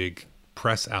like a big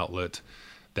press outlet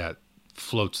that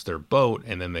floats their boat,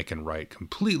 and then they can write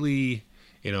completely,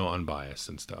 unbiased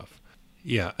and stuff.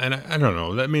 Yeah. And I don't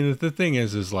know. I mean, the thing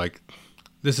is like,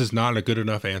 this is not a good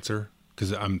enough answer,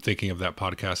 because I'm thinking of that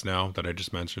podcast now that I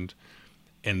just mentioned,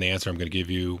 and the answer I'm going to give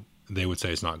you, they would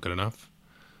say it's not good enough.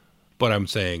 But I'm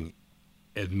saying,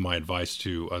 and my advice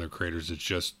to other creators is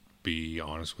just be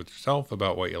honest with yourself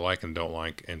about what you like and don't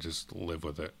like, and just live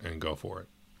with it and go for it.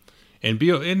 And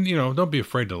don't be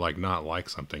afraid to not like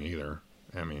something either.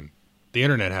 I mean, the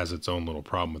internet has its own little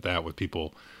problem with that, with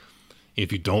people.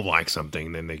 If you don't like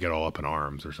something, then they get all up in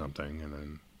arms or something,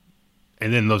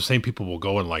 and then those same people will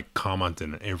go and comment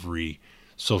in every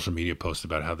social media post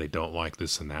about how they don't like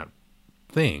this and that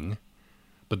thing.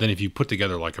 But then if you put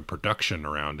together a production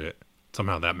around it,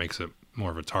 somehow that makes it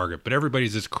more of a target. But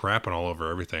everybody's just crapping all over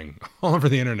everything, all over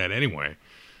the internet anyway.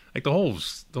 The whole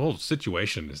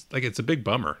situation is it's a big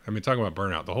bummer. I mean, talking about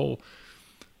burnout, the whole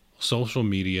social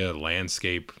media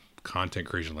landscape, content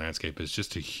creation landscape is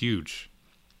just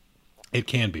it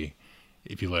can be,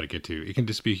 if you let it get to, it can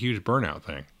just be a huge burnout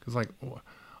thing. Because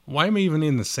why am I even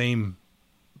in the same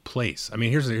place? I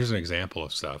mean, here's an example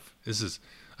of stuff.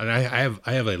 I have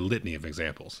a litany of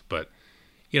examples, but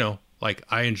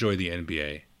I enjoy the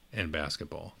NBA and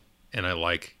basketball, and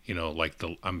I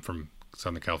I'm from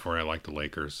Southern California. I like the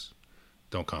Lakers.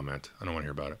 Don't comment. I don't want to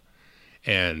hear about it.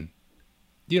 And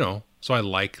so I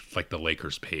like the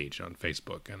Lakers page on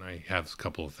Facebook, and I have a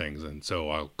couple of things, and so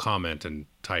I'll comment and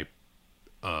type.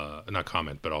 Not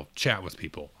comment, but I'll chat with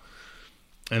people,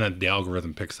 and then the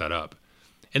algorithm picks that up,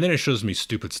 and then it shows me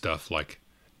stupid stuff like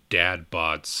dad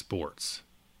bod sports,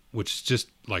 which is just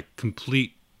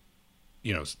complete,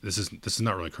 this is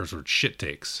not really curse word, shit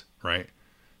takes, right?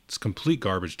 It's complete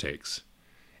garbage takes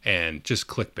and just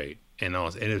clickbait and all,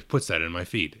 and it puts that in my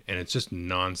feed, and it's just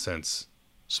nonsense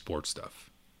sports stuff,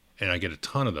 and I get a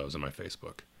ton of those in my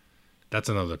Facebook. That's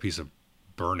another piece of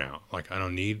burnout. I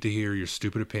don't need to hear your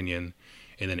stupid opinion.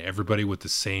 And then everybody with the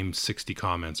same 60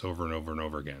 comments over and over and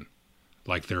over again.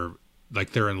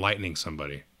 They're enlightening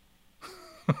somebody.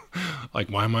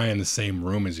 Why am I in the same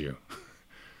room as you?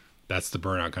 That's the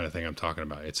burnout kind of thing I'm talking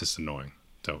about. It's just annoying.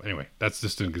 So anyway, that's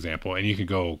just an example. And you can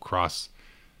go across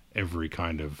every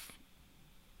kind of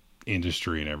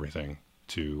industry and everything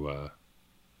to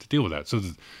deal with that. So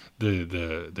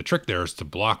the trick there is to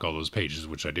block all those pages,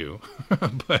 which I do.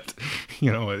 But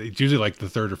it's usually the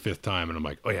third or fifth time, and I'm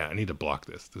like, oh yeah, I need to block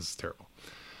this. This is terrible.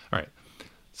 All right.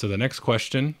 So the next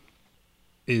question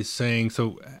is saying,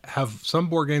 so have some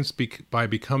board games by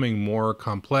becoming more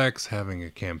complex, having a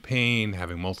campaign,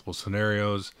 having multiple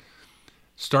scenarios,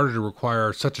 started to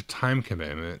require such a time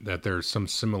commitment that there's some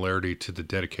similarity to the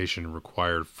dedication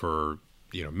required for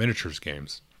miniatures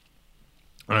games?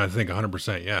 And I think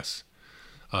 100% yes.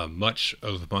 Much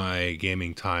of my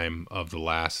gaming time of the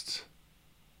last,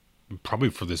 probably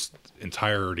for this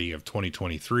entirety of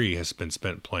 2023, has been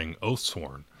spent playing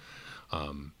Oathsworn.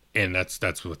 And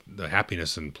that's with the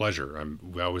happiness and pleasure.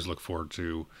 We always look forward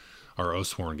to our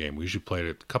Oathsworn game. We usually played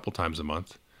it a couple times a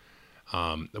month.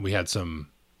 We had some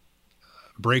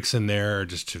breaks in there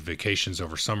just to vacations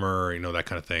over summer, that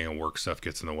kind of thing, and work stuff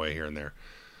gets in the way here and there.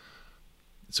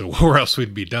 So where else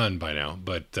we'd be done by now?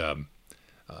 But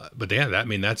yeah,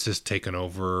 that's just taken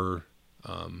over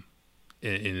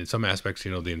in some aspects,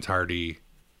 the entirety,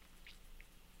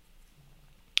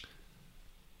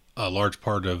 a large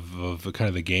part of kind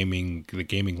of the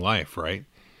gaming life, right?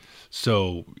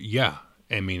 So yeah,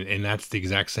 and that's the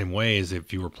exact same way as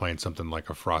if you were playing something like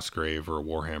a Frostgrave or a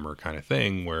Warhammer kind of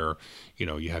thing, where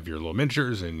you have your little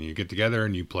miniatures and you get together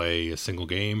and you play a single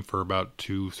game for about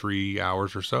 2-3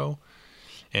 hours or so,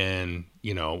 and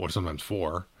or sometimes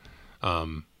 4,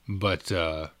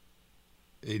 but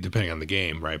depending on the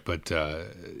game, right? But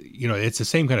it's the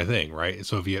same kind of thing, right?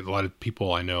 So if you have a lot of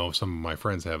people, I know some of my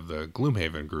friends have the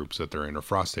Gloomhaven groups that they're in, or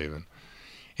Frosthaven,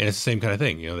 and it's the same kind of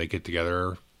thing. They get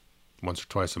together once or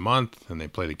twice a month and they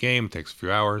play the game. It takes a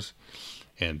few hours,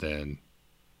 and then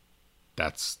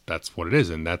that's what it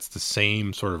is. And that's the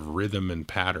same sort of rhythm and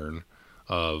pattern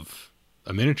of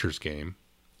a miniatures game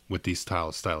with these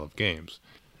style of games.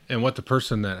 And what the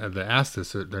person that asked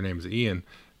this, their name is Ian,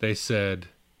 they said,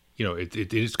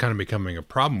 it is kind of becoming a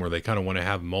problem where they kind of want to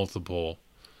have multiple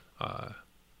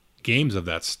games of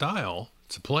that style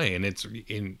to play, and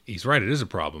he's right, it is a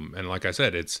problem. And like I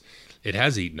said, it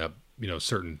has eaten up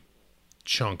certain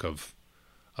chunk of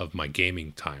my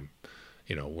gaming time,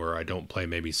 where I don't play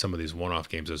maybe some of these one-off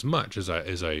games as much as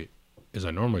I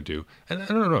normally do. And I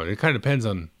don't know, it kind of depends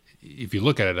on if you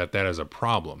look at it that as a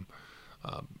problem.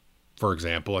 For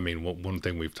example, one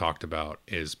thing we've talked about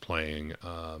is playing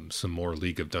some more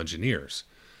League of Dungeoneers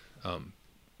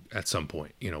at some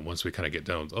point, once we kind of get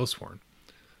done with Oathsworn.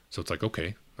 So it's like,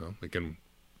 okay, well,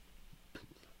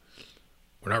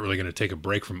 we're not really going to take a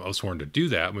break from Oathsworn to do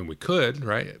that. We could,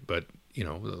 right? But,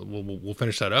 we'll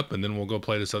finish that up, and then we'll go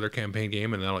play this other campaign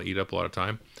game, and that'll eat up a lot of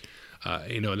time.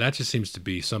 And that just seems to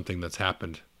be something that's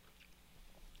happened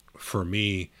for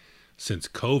me since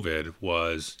COVID.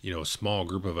 Was, a small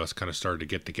group of us kind of started to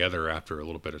get together after a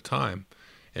little bit of time,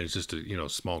 and it's just a,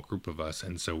 small group of us.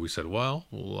 And so we said, well,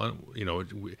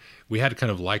 we had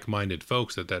kind of like-minded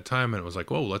folks at that time, and it was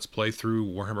like, well, let's play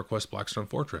through Warhammer Quest Blackstone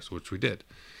Fortress, which we did.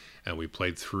 And we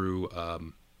played through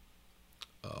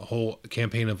a whole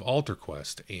campaign of Altar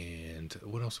Quest. And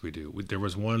what else did we do? There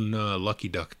was one Lucky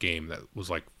Duck game that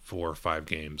was like 4 or 5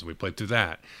 games. We played through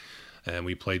that. And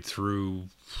we played through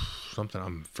something,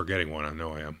 I'm forgetting one, I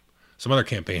know I am. Some other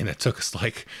campaign that took us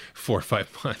like 4 or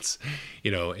 5 months,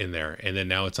 in there. And then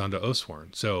now it's on to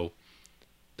Oathsworn. So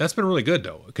that's been really good,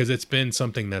 though, because it's been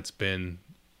something that's been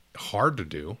hard to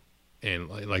do. And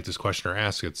like this questioner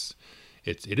asked,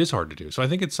 it is hard to do. So I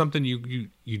think it's something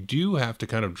you do have to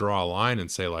kind of draw a line and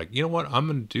say, like, you know what, I'm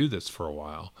going to do this for a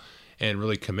while and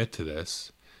really commit to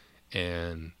this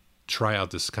and try out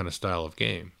this kind of style of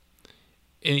game.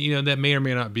 And, that may or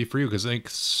may not be for you, because I think,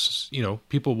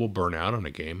 people will burn out on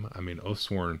a game.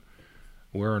 Oathsworn,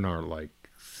 we're in our like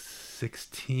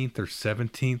 16th or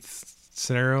 17th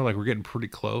scenario. Like, we're getting pretty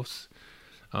close.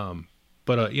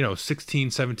 But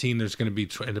 16, 17, there's going to be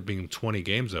end up being 20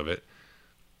 games of it.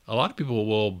 A lot of people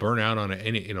will burn out on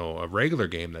a regular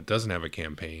game that doesn't have a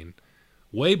campaign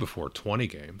way before 20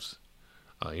 games.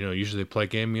 Usually they play a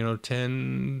game,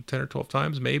 10 or 12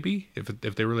 times, maybe, if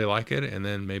they really like it, and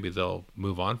then maybe they'll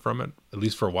move on from it, at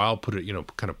least for a while, put it,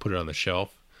 kind of put it on the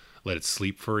shelf, let it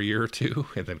sleep for a year or two,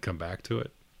 and then come back to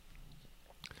it.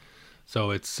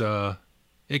 So it's,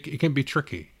 it can be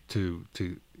tricky to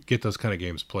get those kind of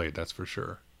games played, that's for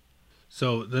sure.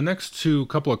 So the next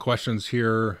couple of questions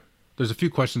here, there's a few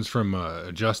questions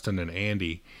from Justin and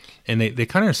Andy, and they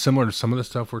kind of are similar to some of the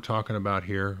stuff we're talking about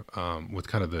here, with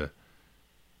kind of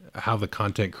how the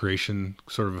content creation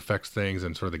sort of affects things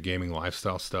and sort of the gaming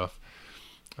lifestyle stuff.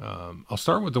 I'll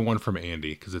start with the one from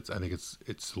Andy, because I think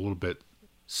it's a little bit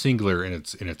singular in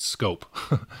its scope.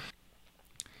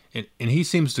 and he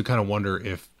seems to kind of wonder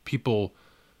if people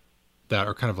that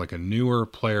are kind of like a newer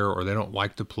player, or they don't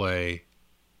like to play,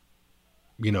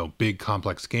 big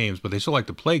complex games, but they still like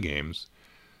to play games,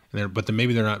 but then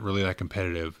maybe they're not really that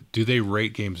competitive. Do they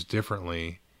rate games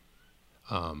differently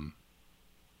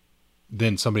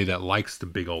than somebody that likes the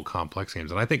big old complex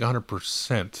games? And I think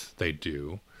 100% they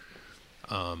do.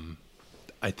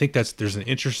 I think there's an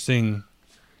interesting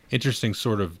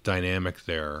sort of dynamic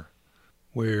there,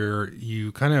 where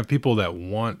you kind of have people that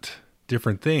want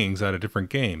different things out of different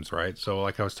games, right? So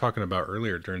like I was talking about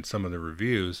earlier during some of the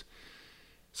reviews,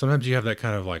 sometimes you have that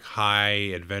kind of like high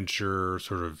adventure,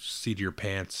 sort of seat of your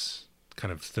pants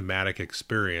kind of thematic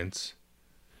experience.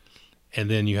 And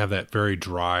then you have that very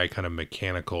dry kind of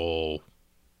mechanical,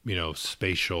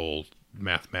 spatial,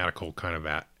 mathematical kind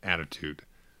of attitude.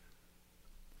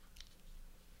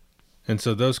 And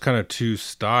so those kind of two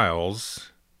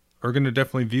styles are going to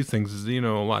definitely view things as, a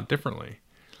lot differently.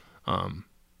 Um,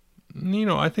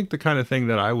 I think the kind of thing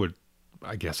that I would,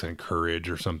 I guess, encourage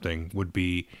or something would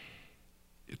be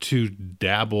to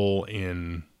dabble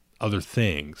in other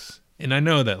things. And I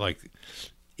know that like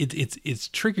it's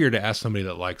trickier to ask somebody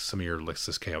that likes some of your, let's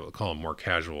just call them more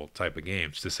casual type of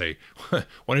games, to say, why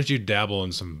don't you dabble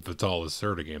in some Vital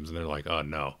Lacerda games? And they're like, oh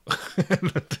no,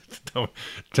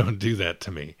 don't do that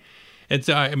to me. And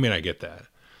so, I mean, I get that.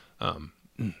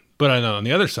 But I know on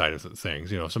the other side of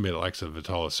things, somebody that likes a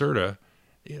Vital Lacerda,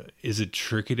 is it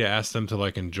tricky to ask them to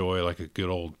like enjoy like a good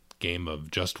old game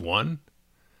of Just One?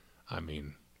 I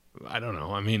mean, I don't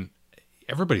know. I mean,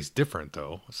 everybody's different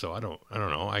though, so I don't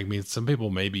know. I mean, some people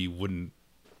maybe wouldn't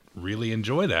really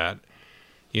enjoy that.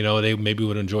 They maybe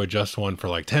would enjoy Just One for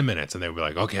like 10 minutes, and they would be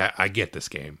like, okay, I get this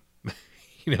game.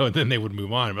 And then they would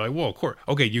move on and be like, whoa, of course,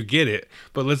 okay, you get it,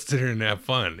 but let's sit here and have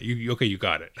fun. You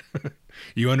got it.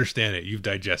 You understand it. You've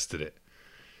digested it.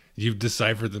 You've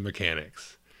deciphered the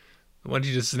mechanics. Why don't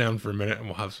you just sit down for a minute and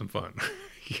we'll have some fun?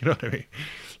 You know what I mean?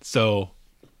 So,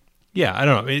 yeah, I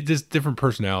don't know. It just different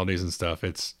personalities and stuff.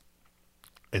 It's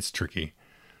tricky,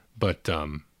 but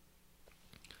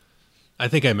I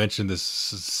think I mentioned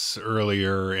this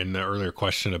earlier in the earlier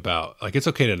question about like it's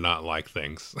okay to not like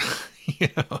things.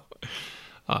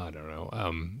 I don't know.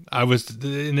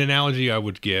 An analogy I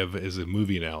would give is a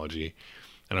movie analogy,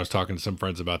 and I was talking to some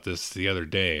friends about this the other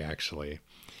day actually,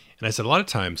 and I said a lot of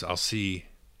times I'll see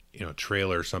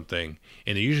trailer or something,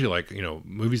 and they're usually like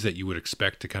movies that you would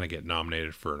expect to kind of get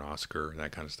nominated for an Oscar and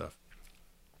that kind of stuff,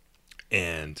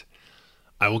 and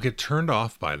I will get turned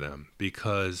off by them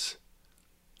because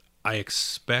I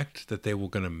expect that they're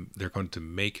going to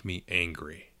make me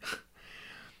angry.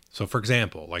 So, for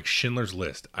example, like Schindler's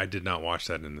List, I did not watch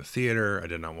that in the theater. I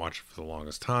did not watch it for the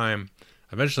longest time.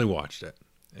 I eventually watched it.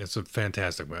 It's a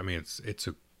fantastic movie. I mean,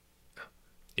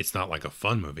 it's not like a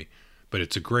fun movie, but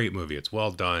it's a great movie. It's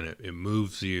well done. It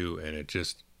moves you, and it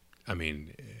just,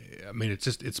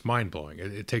 it's mind blowing.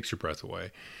 It takes your breath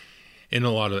away. In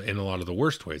a lot of the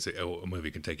worst ways, a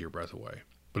movie can take your breath away.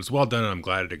 But it's well done, and I'm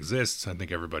glad it exists. I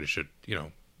think everybody should,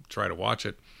 try to watch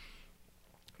it.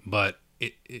 But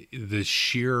the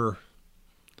sheer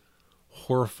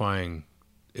horrifying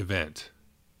event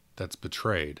that's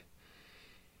betrayed,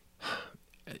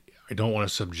 I don't want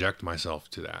to subject myself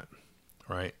to that,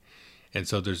 right? And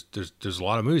so there's a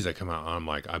lot of movies that come out, and I'm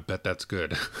like, I bet that's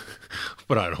good,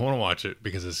 but I don't want to watch it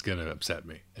because it's going to upset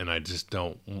me, and I just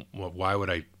don't. Why would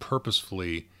I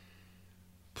purposefully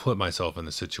put myself in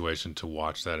the situation to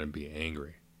watch that and be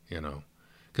angry?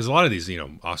 Because a lot of these,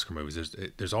 Oscar movies,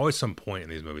 there's always some point in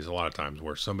these movies, a lot of times,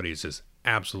 where somebody is just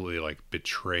absolutely like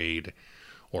betrayed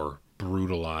or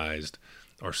brutalized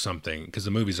or something. Because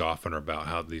the movies often are about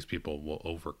how these people will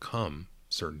overcome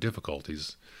certain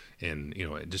difficulties and,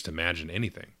 just imagine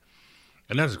anything.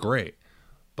 And that's great.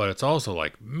 But it's also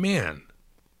like, man,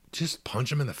 just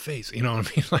punch him in the face. You know what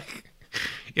I mean? Like,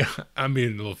 I'm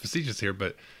being a little facetious here,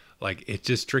 but like, it's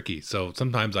just tricky. So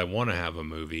sometimes I want to have a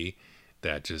movie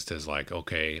that just is like,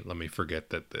 okay, let me forget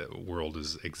that the world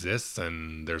exists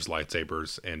and there's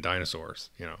lightsabers and dinosaurs,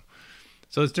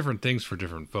 So it's different things for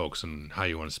different folks and how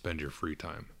you want to spend your free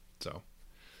time. So,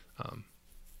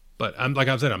 but like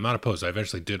I said, I'm not opposed. I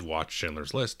eventually did watch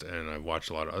Schindler's List, and I watched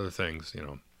a lot of other things,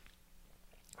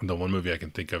 The one movie I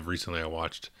can think of recently I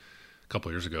watched a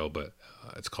couple years ago, but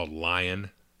it's called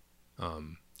Lion.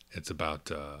 It's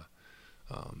about,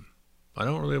 I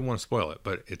don't really want to spoil it,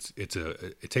 but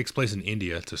it takes place in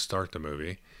India to start the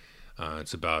movie.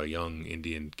 It's about a young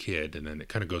Indian kid, and then it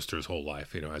kind of goes through his whole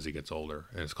life, as he gets older.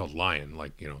 And it's called Lion,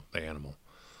 like, the animal.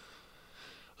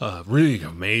 Really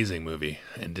amazing movie,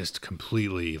 and just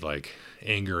completely like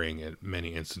angering at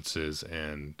many instances,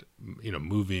 and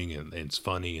moving, and it's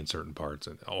funny in certain parts,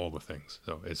 and all the things.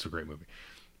 So it's a great movie.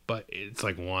 But it's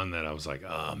like one that I was like,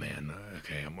 oh man,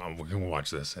 okay, we're gonna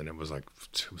watch this, and it was like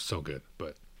so good,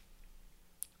 but.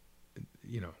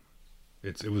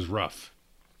 It was rough.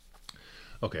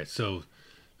 Okay, so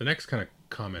the next kind of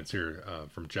comments here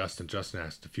from Justin. Justin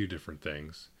asked a few different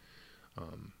things.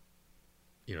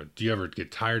 Do you ever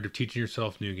get tired of teaching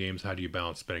yourself new games? How do you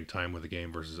balance spending time with a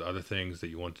game versus other things that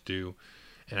you want to do?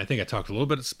 And I think I talked a little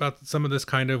bit about some of this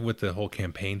kind of with the whole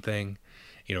campaign thing,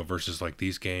 versus like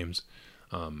these games.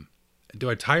 Do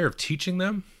I tire of teaching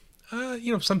them?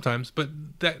 Sometimes, but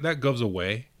that goes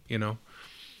away,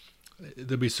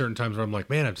 There'll be certain times where I'm like,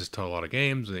 man, I've just taught a lot of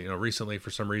games, recently for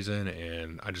some reason,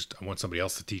 and I want somebody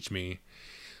else to teach me,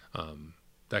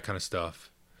 that kind of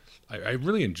stuff. I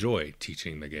really enjoy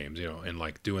teaching the games, and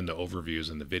like doing the overviews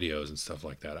and the videos and stuff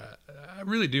like that. I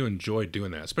really do enjoy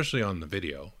doing that, especially on the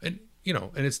video. And,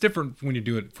 and it's different when you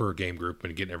do it for a game group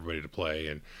and getting everybody to play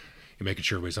and you're making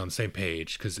sure everybody's on the same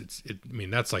page. Cause I mean,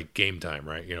 that's like game time,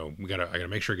 right? I gotta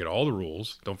make sure I get all the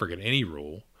rules. Don't forget any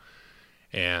rule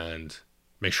and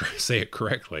make sure I say it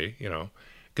correctly,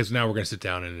 cause now we're going to sit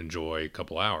down and enjoy a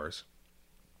couple hours.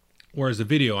 Whereas the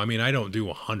video, I mean, I don't do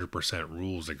 100%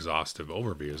 rules exhaustive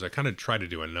overviews. I kind of try to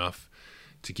do enough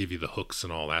to give you the hooks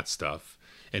and all that stuff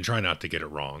and try not to get it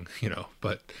wrong,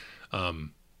 but,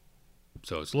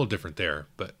 so it's a little different there,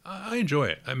 but I enjoy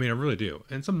it. I mean, I really do.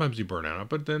 And sometimes you burn out,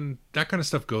 but then that kind of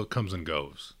stuff comes and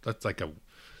goes. That's like a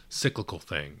cyclical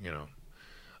thing,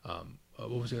 what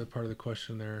was the other part of the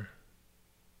question there?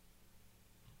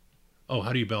 Oh,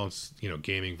 how do you balance,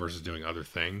 gaming versus doing other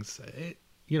things?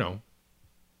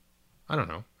 I don't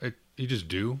know. You just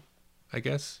do, I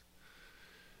guess.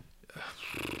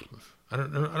 I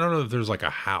don't know if there's like a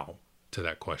how to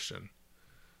that question.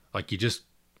 Like you just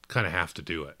kind of have to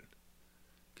do it.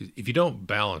 'Cause if you don't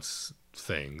balance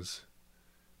things,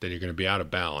 then you're going to be out of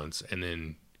balance, and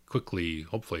then quickly,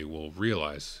 hopefully, we'll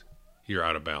realize you're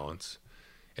out of balance,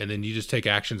 and then you just take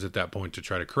actions at that point to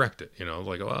try to correct it.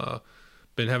 Like, oh,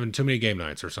 been having too many game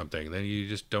nights or something. Then you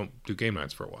just don't do game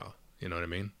nights for a while. You know what I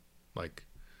mean? Like.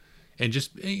 And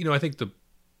just, I think the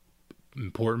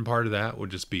important part of that would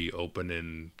just be open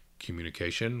in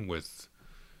communication with,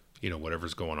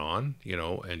 whatever's going on,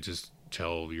 and just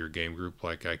tell your game group,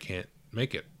 like, I can't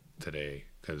make it today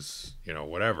because,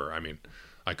 whatever. I mean,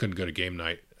 I couldn't go to game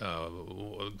night.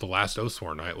 The last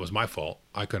Oathsworn night was my fault.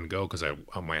 I couldn't go because I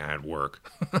had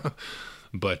work.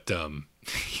 But,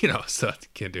 so I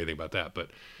can't do anything about that.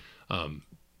 But,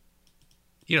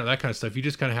 that kind of stuff. You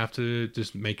just kind of have to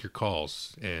just make your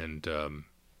calls and kind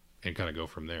of go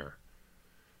from there.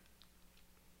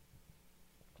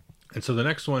 And so the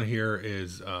next one here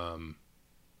is a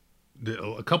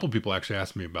couple people actually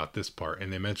asked me about this part,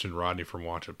 and they mentioned Rodney from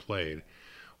Watch It Played,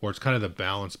 where it's kind of the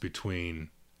balance between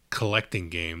collecting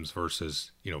games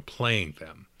versus playing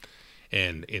them.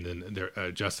 And then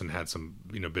there, Justin had some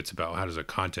bits about how does a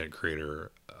content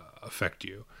creator affect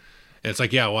you. And it's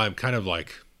like, yeah, well, I'm kind of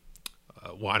like.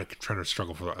 I'm trying to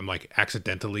struggle for. I'm like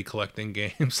accidentally collecting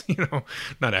games,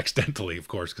 not accidentally, of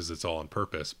course, because it's all on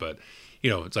purpose. But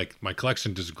it's like my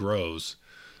collection just grows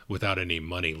without any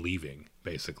money leaving,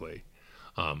 basically,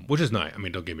 which is nice. I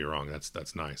mean, don't get me wrong,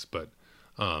 that's nice, but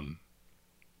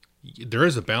there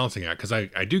is a balancing act because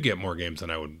I do get more games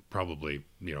than I would probably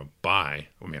buy.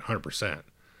 I mean, 100%.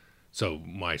 So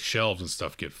my shelves and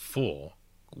stuff get full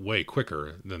way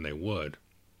quicker than they would.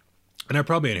 And I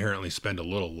probably inherently spend a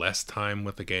little less time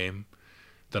with the game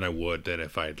than I would than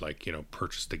if I'd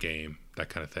purchased the game, that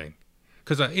kind of thing.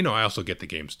 Because I also get the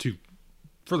games too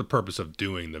for the purpose of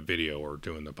doing the video or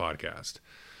doing the podcast.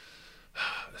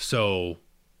 So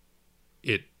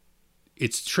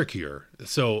it's trickier.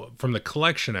 So from the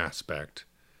collection aspect,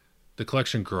 the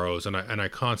collection grows, and I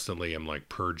constantly am like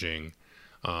purging.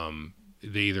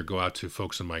 They either go out to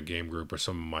folks in my game group or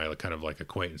some of my kind of like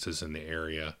acquaintances in the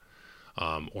area.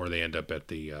 Or they end up at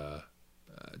the,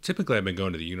 typically I've been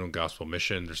going to the Union Gospel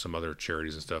Mission. There's some other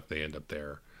charities and stuff. They end up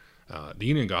there. The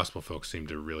Union Gospel folks seem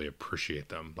to really appreciate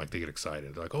them. Like they get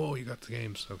excited. They're like, oh, you got the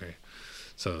games. Okay.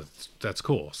 So that's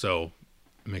cool. So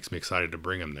it makes me excited to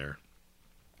bring them there.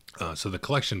 So the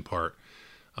collection part,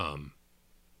 I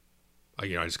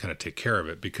just kind of take care of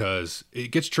it because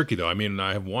it gets tricky though. I mean,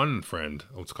 I have one friend,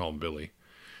 let's call him Billy,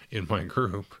 in my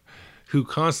group, who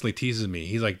constantly teases me.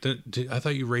 He's like, I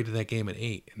thought you rated that game an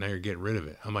 8 and now you're getting rid of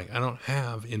it. I'm like, I don't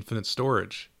have infinite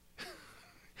storage.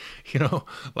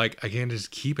 Like I can't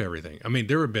just keep everything. I mean,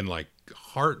 there have been like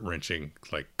heart-wrenching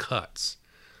like cuts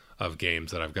of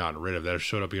games that I've gotten rid of that have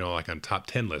showed up, like on top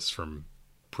 10 lists from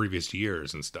previous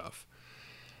years and stuff.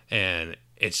 And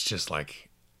it's just like,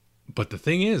 but the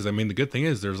thing is, I mean, the good thing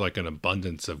is there's like an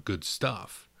abundance of good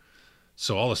stuff.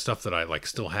 So all the stuff that I like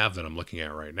still have that I'm looking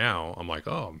at right now, I'm like,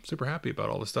 oh, I'm super happy about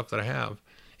all the stuff that I have.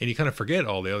 And you kind of forget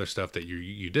all the other stuff that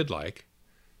you did like,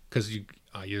 because you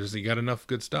got enough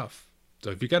good stuff.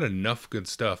 So if you got enough good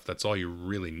stuff, that's all you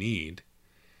really need.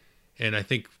 And I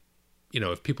think,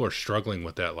 if people are struggling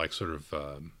with that, like sort of,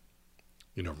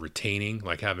 retaining,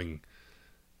 like having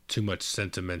too much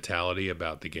sentimentality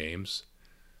about the games,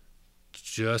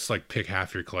 just like pick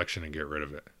half your collection and get rid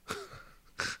of it.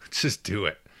 Just do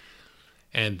it.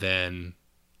 And then,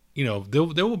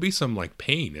 there will be some like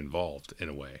pain involved in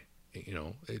a way,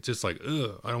 it's just like,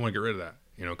 ugh, I don't want to get rid of that,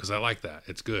 cause I like that.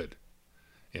 It's good,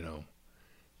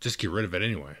 just get rid of it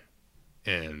anyway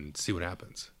and see what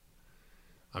happens.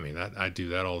 I mean, I do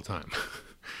that all the time.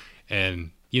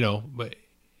 And But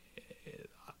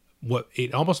what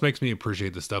it almost makes me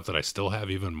appreciate the stuff that I still have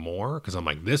even more, because I'm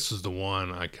like, this is the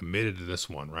one I committed to, this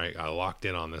one, right? I locked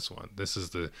in on this one. This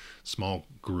is the small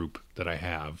group that I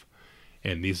have,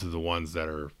 and these are the ones that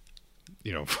are,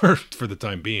 for the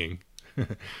time being,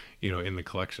 in the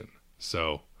collection.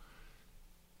 So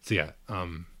yeah,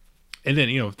 and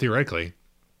then theoretically,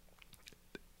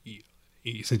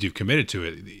 since you've committed to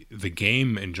it, the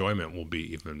game enjoyment will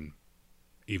be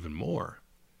even more,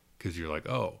 because you're like,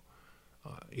 oh.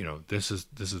 This is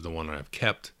the one that I've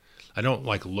kept. I don't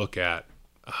look at.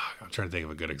 I'm trying to think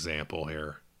of a good example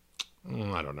here.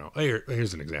 I don't know.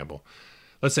 Here's an example.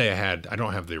 Let's say I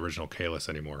don't have the original Kalis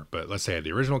anymore, but let's say I had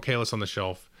the original Kalis on the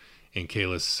shelf and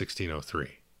Kalis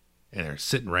 1603, and they're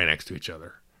sitting right next to each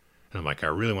other. And I'm like, I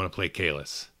really want to play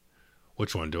Kalis.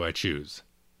 Which one do I choose?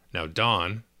 Now,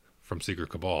 Don from Secret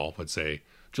Cabal would say,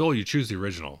 Joel, you choose the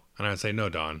original. And I'd say, no,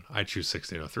 Don, I choose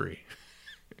 1603.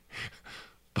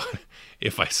 But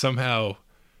if I somehow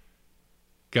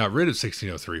got rid of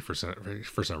 1603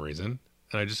 for some reason,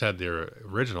 and I just had the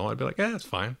original, I'd be like, that's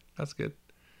fine. That's good.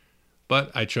 But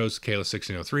I chose Kalis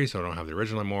 1603, so I don't have the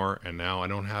original anymore, and now I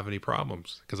don't have any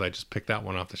problems, because I just picked that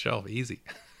one off the shelf. Easy.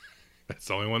 That's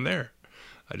the only one there.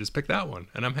 I just picked that one,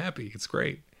 and I'm happy. It's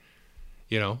great.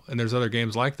 And there's other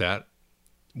games like that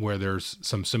where there's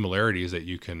some similarities that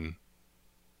you can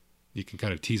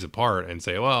kind of tease apart and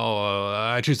say, well,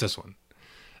 I choose this one.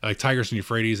 Like Tigris and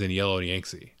Euphrates and Yellow and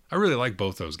Yangtze. I really like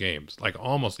both those games,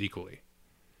 almost equally.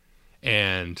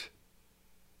 And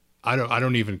I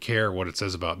don't even care what it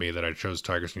says about me that I chose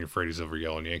Tigris and Euphrates over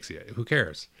Yellow and Yangtze. Who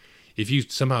cares? If you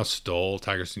somehow stole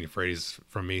Tigris and Euphrates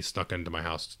from me, snuck into my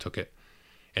house, took it,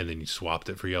 and then you swapped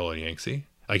it for Yellow and Yangtze,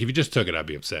 if you just took it, I'd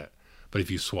be upset. But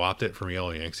if you swapped it from Yellow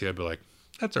and Yangtze, I'd be like,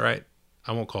 that's all right.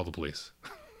 I won't call the police.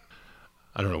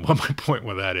 I don't know what my point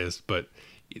with that is, but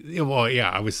well, yeah,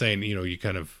 I was saying, you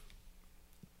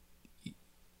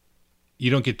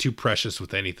don't get too precious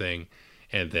with anything.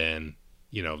 And then,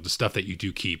 the stuff that you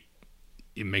do keep,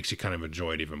 it makes you kind of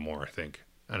enjoy it even more, I think.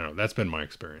 I don't know. That's been my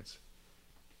experience.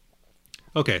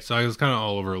 Okay, so I was kind of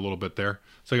all over a little bit there.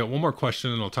 So I got one more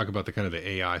question, and I'll talk about the kind of the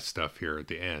AI stuff here at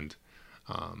the end.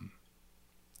 So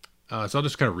I'll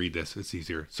just kind of read this. It's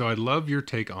easier. So I'd love your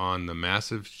take on the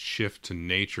massive shift to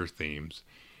nature themes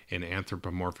and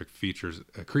anthropomorphic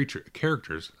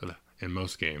characters in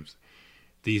most games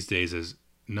these days, is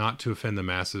not to offend the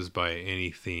masses by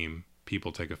any theme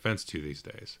people take offense to these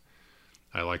days.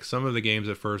 I like some of the games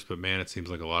at first, but man, it seems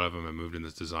like a lot of them have moved in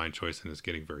this design choice and it's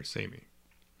getting very samey.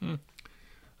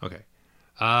 Okay.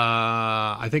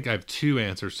 I think I have two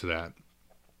answers to that.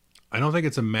 I don't think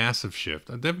it's a massive shift.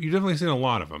 You've definitely seen a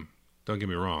lot of them. Don't get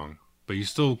me wrong, but you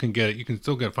still can get it. You can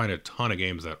still find a ton of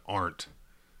games that aren't,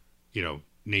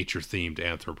 nature themed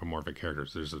anthropomorphic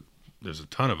characters. There's a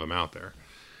ton of them out there.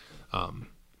 And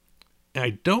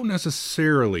I don't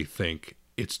necessarily think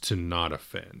it's to not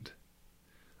offend.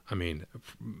 I mean,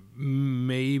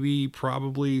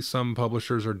 probably some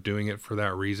publishers are doing it for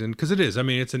that reason, because it is. I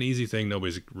mean, it's an easy thing.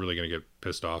 Nobody's really going to get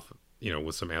pissed off,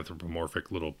 with some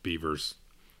anthropomorphic little beavers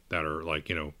that are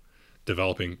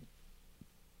developing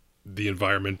the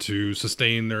environment to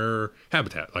sustain their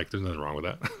habitat. There's nothing wrong with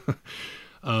that.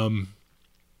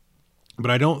 But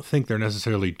I don't think they're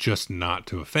necessarily just not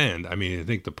to offend. I mean, I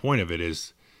think the point of it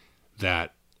is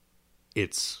that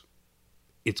it's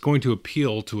going to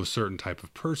appeal to a certain type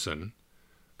of person.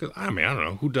 Because, I don't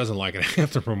know, who doesn't like an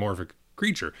anthropomorphic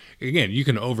creature? Again, you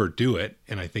can overdo it,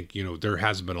 and I think, there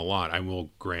has been a lot. I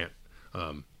will grant,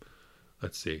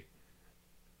 let's see.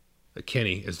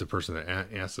 Kenny is the person that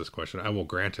asked this question. I will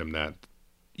grant him that.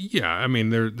 Yeah, I mean,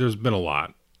 there's been a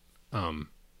lot.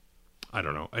 I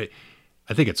don't know. I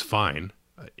think it's fine.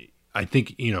 I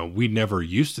think, we never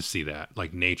used to see that,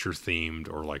 nature themed,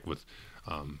 or with,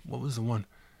 what was the one?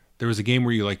 There was a game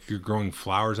where you're growing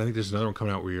flowers. I think there's another one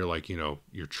coming out where you're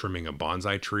you're trimming a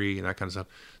bonsai tree and that kind of stuff.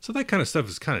 So that kind of stuff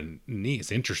is kind of neat.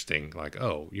 It's interesting.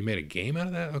 Oh, you made a game out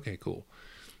of that? Okay, cool.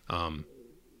 And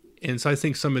so I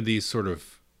think some of these sort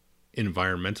of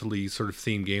environmentally sort of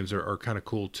themed games are kind of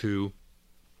cool too.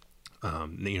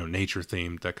 Nature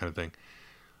themed, that kind of thing.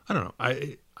 I don't know.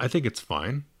 I think it's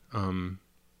fine. I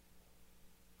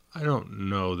don't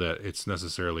know that it's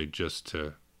necessarily just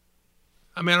to,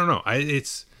 I don't know.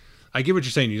 I get what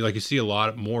you're saying. You see a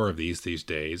lot more of these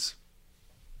days,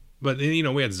 but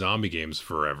then, we had zombie games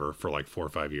forever for 4 or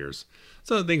 5 years.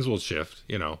 So things will shift,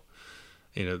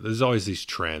 there's always these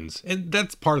trends, and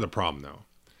that's part of the problem though.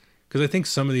 Because I think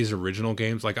some of these original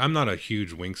games, I'm not a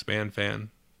huge Wingspan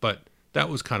fan, but that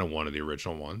was kind of one of the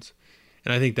original ones.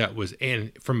 And I think that was,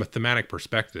 and from a thematic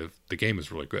perspective, the game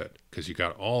is really good because you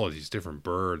got all of these different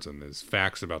birds and there's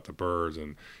facts about the birds,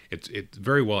 and it's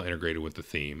very well integrated with the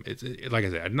theme. Like I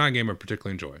said, not a game I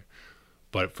particularly enjoy,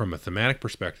 but from a thematic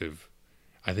perspective,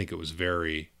 I think it was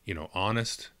very,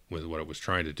 honest with what it was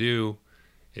trying to do.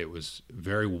 It was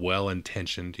very well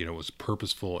intentioned. It was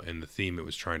purposeful in the theme it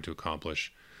was trying to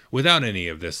accomplish, without any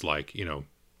of this, like,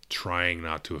 trying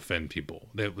not to offend people.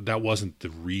 That wasn't the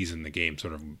reason the game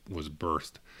sort of was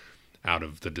birthed out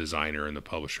of the designer and the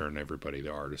publisher and everybody,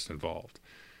 the artist involved.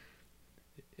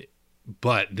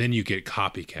 But then you get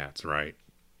copycats, right?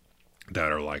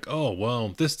 That are like, oh, well,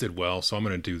 this did well, so I'm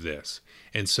going to do this.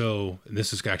 And so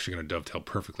this is actually going to dovetail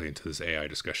perfectly into this AI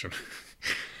discussion.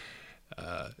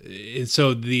 And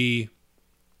so the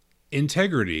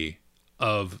integrity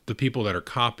of the people that are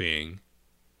copying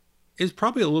is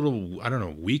probably a little, I don't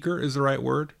know, weaker is the right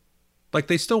word. Like,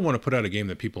 they still want to put out a game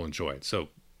that people enjoy. So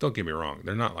don't get me wrong.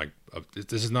 They're not like,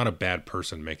 this is not a bad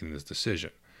person making this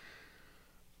decision.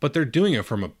 But they're doing it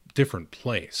from a different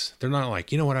place. They're not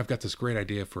like, I've got this great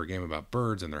idea for a game about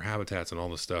birds and their habitats and all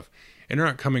this stuff. And they're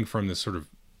not coming from this sort of,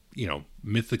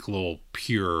 mythical,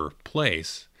 pure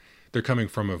place. They're coming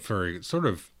from a very sort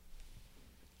of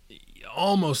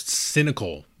almost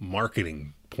cynical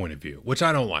marketing point of view, which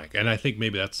I don't like. And I think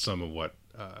maybe that's some of what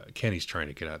Kenny's trying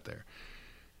to get at there.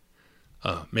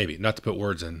 Maybe not to put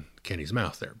words in Kenny's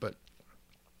mouth there, but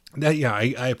that, yeah,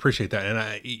 I appreciate that.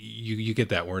 And you get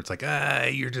that where it's like,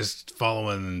 you're just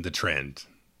following the trend,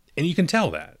 and you can tell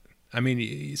that. I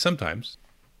mean, sometimes,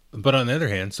 but on the other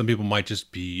hand, some people might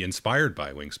just be inspired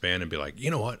by Wingspan and be like, you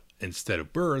know what, instead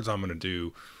of birds, I'm going to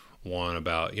do one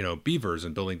about, beavers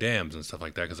and building dams and stuff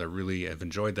like that, because I really have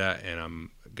enjoyed that, and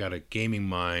I'm got a gaming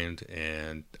mind,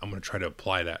 and I'm going to try to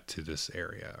apply that to this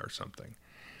area or something.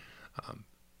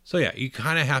 So yeah, you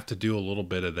kind of have to do a little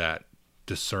bit of that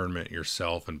discernment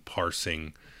yourself and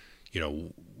parsing,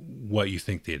 what you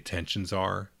think the intentions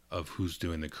are of who's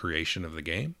doing the creation of the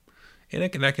game. And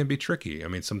that can be tricky. I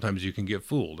mean, sometimes you can get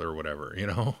fooled or whatever,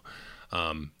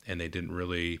 and they didn't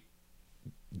really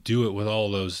do it with all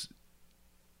those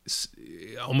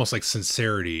almost like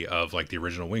sincerity of like the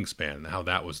original Wingspan and how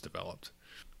that was developed.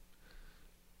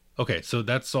 Okay, so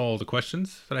that's all the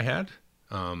questions that I had.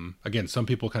 Again, some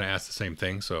people kind of asked the same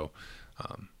thing, so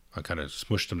I kind of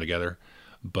smushed them together.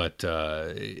 But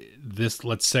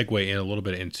let's segue in a little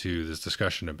bit into this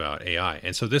discussion about AI.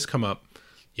 And so this come up,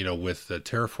 with the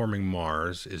Terraforming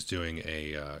Mars is doing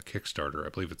a Kickstarter. I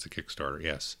believe it's a Kickstarter,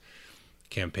 yes,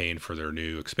 campaign for their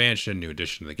new expansion, new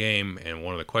edition of the game. And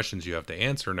one of the questions you have to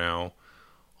answer now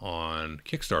on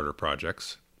Kickstarter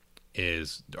projects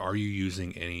is, are you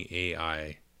using any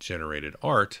AI generated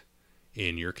art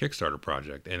in your Kickstarter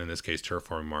project? And in this case,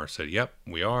 Terraforming Mars said, yep,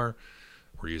 we are.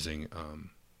 We're using,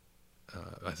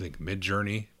 I think,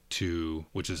 Midjourney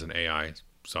which is an AI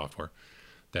software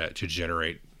to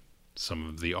generate some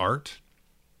of the art,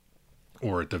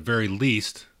 or at the very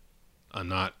least,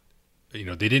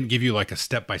 they didn't give you like a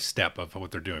step-by-step of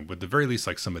what they're doing, but at the very least,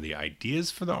 like some of the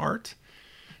ideas for the art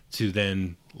to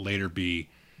then later be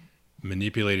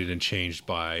manipulated and changed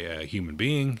by a human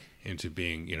being into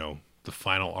being, the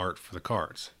final art for the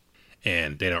cards.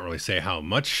 And they don't really say how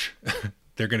much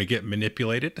they're going to get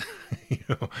manipulated.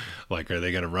 Like, are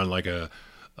they going to run like a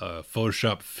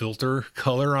Photoshop filter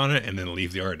color on it and then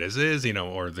leave the art as is,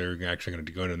 or they're actually going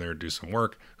to go in there and do some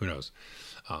work? Who knows?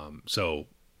 So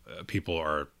people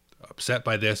are upset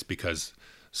by this because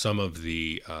some of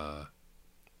the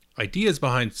ideas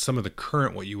behind some of the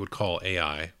current, what you would call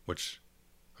AI, which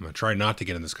I'm going to try not to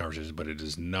get in this conversation, but it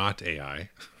is not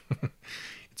AI.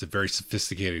 It's a very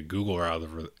sophisticated Google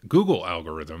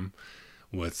algorithm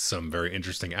with some very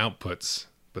interesting outputs,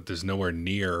 but there's nowhere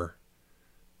near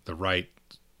the right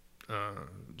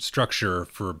structure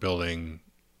for building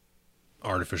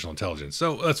artificial intelligence.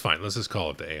 So that's fine. Let's just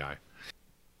call it the AI.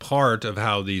 Part of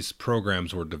how these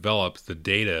programs were developed, the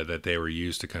data that they were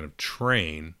used to kind of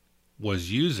train,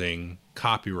 was using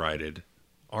copyrighted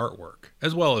artwork,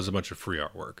 as well as a bunch of free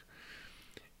artwork.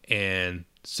 And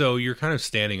so you're kind of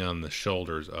standing on the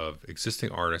shoulders of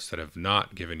existing artists that have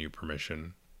not given you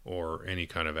permission or any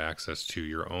kind of access to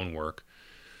your own work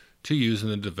to use in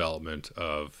the development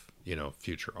of,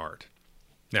 future art.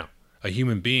 Now, a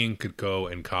human being could go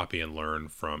and copy and learn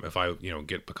from, if I,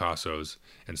 get Picasso's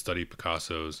and study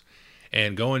Picasso's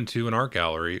and go into an art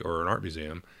gallery or an art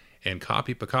museum and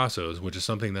copy Picasso's, which is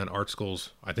something that art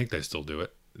schools, I think they still do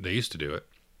it. They used to do it.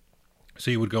 So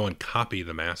you would go and copy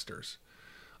the masters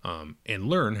and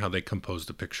learn how they composed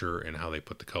a picture and how they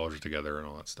put the colors together and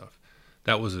all that stuff.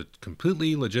 That was a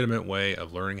completely legitimate way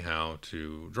of learning how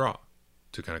to draw.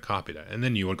 to kind of copy that. And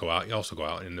then you would go out, you also go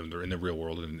out in the real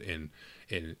world and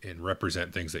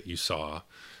represent things that you saw,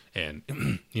 and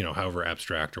however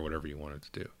abstract or whatever you wanted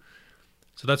to do.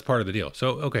 So that's part of the deal.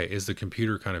 So, okay, is the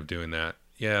computer kind of doing that?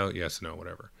 Yeah, yes, no,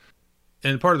 whatever.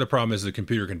 And part of the problem is the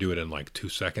computer can do it in like 2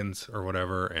 seconds or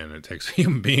whatever, and it takes a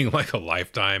human being like a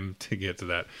lifetime to get to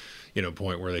that,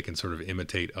 point where they can sort of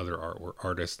imitate other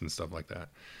artists and stuff like that.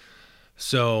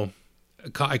 So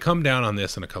I come down on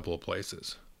this in a couple of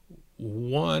places.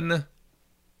 One,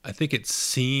 I think it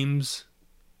seems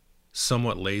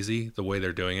somewhat lazy the way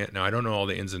they're doing it. Now, I don't know all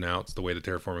the ins and outs, the way the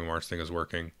Terraforming Mars thing is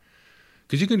working,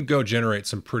 because you can go generate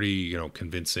some pretty,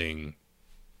 convincing,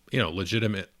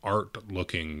 legitimate art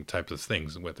looking types of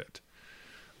things with it.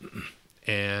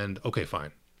 And okay,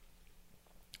 fine.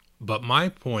 But my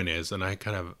point is, and I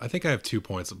think I have 2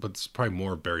 points, but it's probably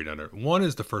more buried under it. One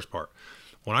is the first part.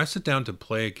 When I sit down to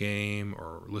play a game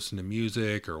or listen to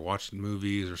music or watch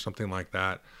movies or something like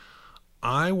that,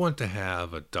 I want to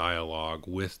have a dialogue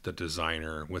with the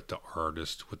designer, with the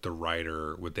artist, with the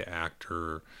writer, with the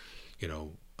actor,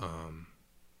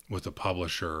 with the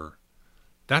publisher.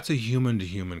 That's a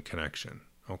human-to-human connection,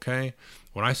 okay?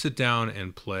 When I sit down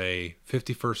and play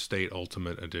 51st State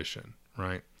Ultimate Edition,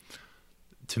 right?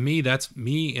 To me, that's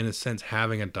me, in a sense,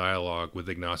 having a dialogue with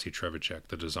Ignacy Trzewiczek,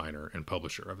 the designer and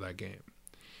publisher of that game.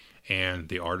 And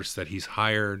the artists that he's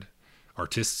hired,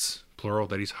 artists, plural,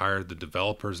 that he's hired, the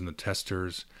developers and the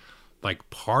testers. Like,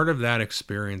 part of that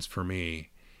experience for me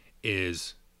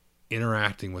is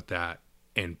interacting with that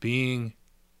and being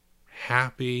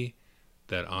happy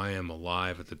that I am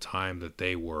alive at the time that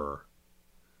they were,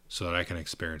 so that I can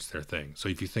experience their thing. So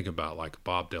if you think about like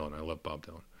Bob Dylan, I love Bob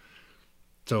Dylan.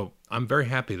 So I'm very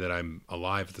happy that I'm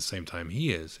alive at the same time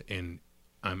he is, and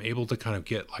I'm able to kind of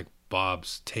get like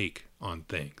Bob's take on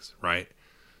things, right?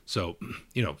 So,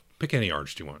 pick any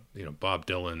artist you want, Bob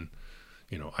Dylan,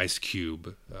 Ice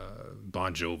Cube,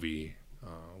 Bon Jovi,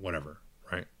 whatever,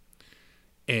 right?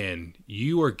 And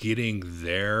you are getting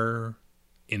their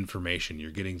information.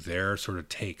 You're getting their sort of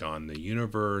take on the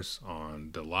universe,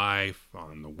 on the life,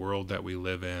 on the world that we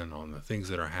live in, on the things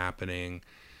that are happening.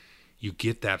 You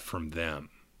get that from them.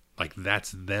 Like,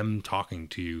 that's them talking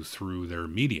to you through their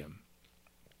medium.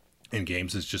 And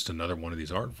games is just another one of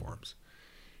these art forms.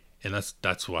 And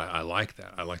that's why I like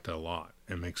that. I like that a lot.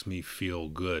 It makes me feel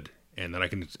good. And then I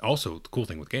can also, the cool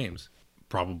thing with games,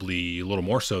 probably a little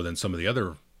more so than some of the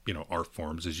other art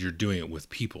forms, is you're doing it with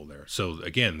people there. So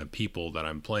again, the people that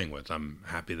I'm playing with, I'm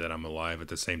happy that I'm alive at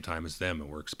the same time as them, and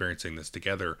we're experiencing this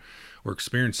together. We're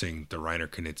experiencing the Reiner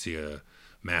Knizia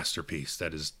masterpiece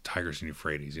that is Tigris and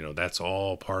Euphrates. That's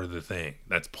all part of the thing.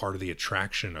 That's part of the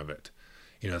attraction of it.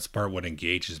 That's part of what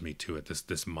engages me to it.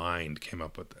 This mind came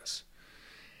up with this.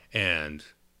 And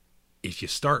if you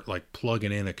start like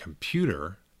plugging in a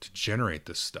computer to generate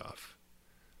this stuff,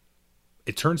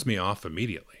 it turns me off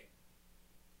immediately.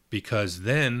 Because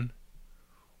then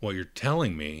what you're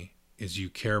telling me is you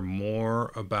care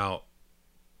more about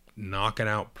knocking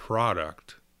out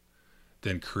product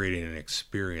than creating an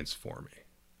experience for me.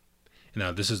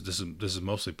 Now, this is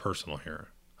mostly personal here.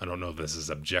 I don't know if this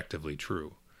is objectively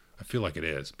true. I feel like it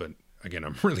is, but again,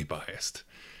 I'm really biased.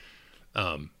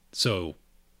 So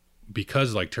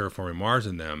because like Terraforming Mars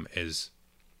in them is,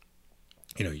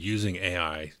 using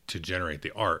AI to generate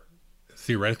the art,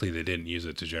 theoretically they didn't use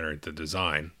it to generate the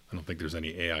design. I don't think there's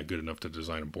any AI good enough to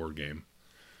design a board game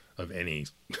of any,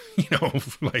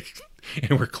 like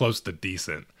anywhere close to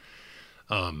decent.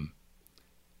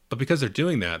 But because they're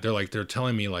doing that, they're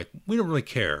telling me like, we don't really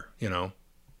care,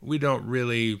 we don't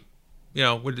really, we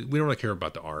don't really care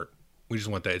about the art. We just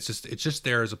want that. It's just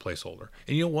there as a placeholder.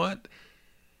 And you know what?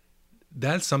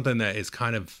 That's something that is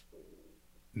kind of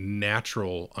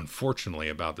natural, unfortunately,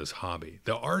 about this hobby.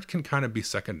 The art can kind of be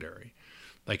secondary.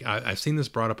 Like I've seen this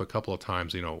brought up a couple of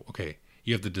times, okay,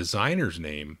 you have the designer's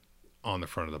name on the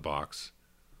front of the box.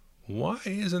 Why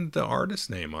isn't the artist's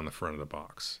name on the front of the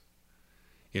box?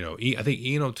 I think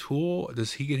Ian O'Toole,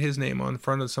 does he get his name on the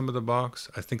front of some of the box?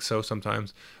 I think so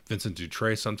sometimes. Vincent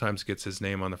Dutray sometimes gets his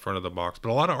name on the front of the box,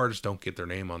 but a lot of artists don't get their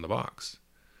name on the box.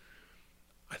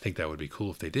 I think that would be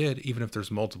cool if they did, even if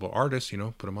there's multiple artists,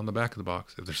 put them on the back of the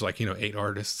box. If there's 8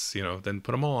 artists, then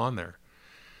put them all on there.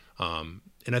 And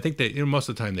I think that, most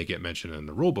of the time they get mentioned in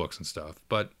the rule books and stuff,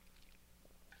 but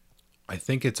I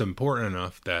think it's important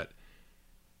enough that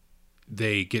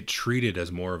they get treated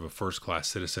as more of a first-class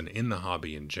citizen in the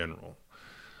hobby in general.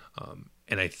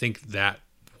 And I think that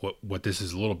what this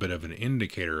is a little bit of an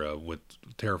indicator of with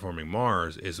Terraforming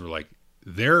Mars is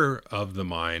they're of the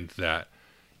mind that,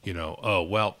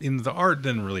 the art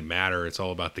didn't really matter. It's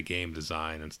all about the game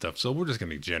design and stuff. So we're just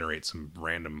going to generate some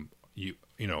random,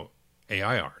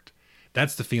 AI art.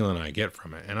 That's the feeling I get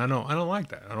from it, and I don't like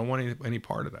that. I don't want any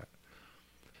part of that.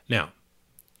 Now,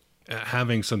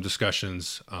 having some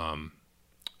discussions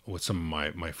with some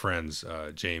of my friends,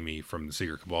 Jamie from the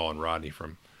Secret Cabal and Rodney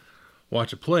from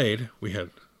Watch It Played, we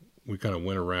kind of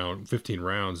went around 15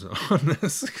 rounds on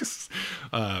this.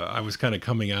 I was kind of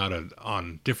coming out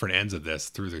on different ends of this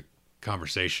through the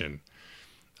conversation,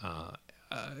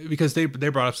 because they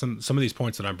brought up some of these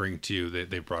points that I'm bringing to you.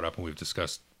 They brought up and we've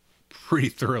discussed pretty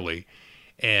thoroughly.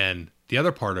 And the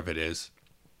other part of it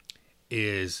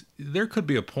is there could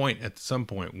be a point at some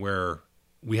point where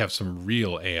we have some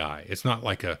real AI. It's not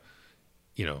like a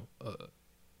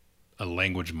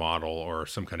language model or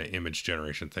some kind of image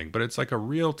generation thing, but it's like a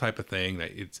real type of thing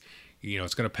that it's going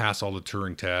to pass all the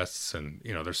Turing tests. And,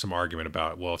 there's some argument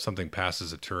about, well, if something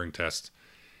passes a Turing test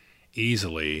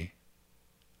easily,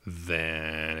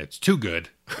 then it's too good.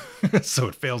 So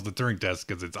it fails the Turing test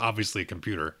because it's obviously a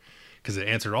computer, because it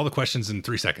answered all the questions in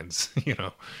 3 seconds,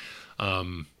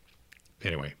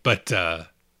 Anyway, but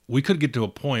we could get to a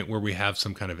point where we have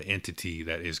some kind of entity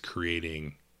that is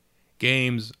creating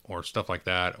games or stuff like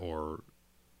that, or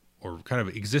kind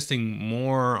of existing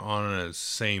more on a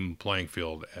same playing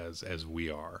field as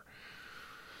we are.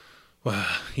 Well,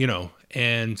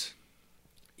 and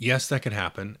yes, that could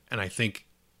happen. And I think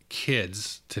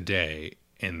kids today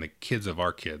and the kids of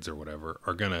our kids or whatever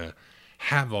are going to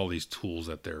have all these tools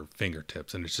at their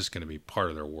fingertips, and it's just going to be part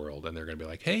of their world. And they're going to be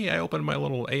like, hey, I opened my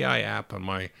little AI app on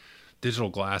my digital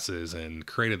glasses and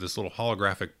created this little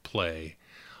holographic play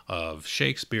of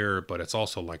Shakespeare, but it's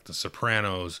also like The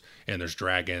Sopranos, and there's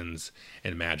dragons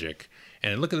and magic.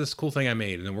 And look at this cool thing I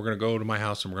made. And then we're going to go to my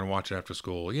house and we're going to watch it after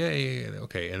school. Yay.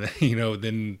 Okay. And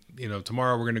then,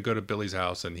 tomorrow we're going to go to Billy's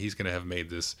house and he's going to have made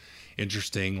this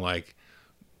interesting, like,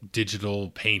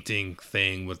 digital painting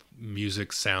thing with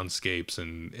music soundscapes.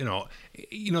 And,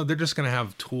 they're just going to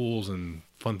have tools and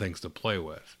fun things to play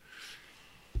with.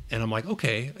 And I'm like,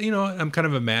 okay, I'm kind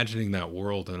of imagining that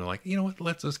world, and I'm like, you know what,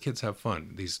 let those kids have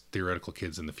fun. These theoretical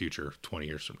kids in the future, 20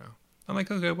 years from now. I'm like,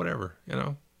 okay, whatever,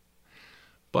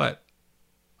 But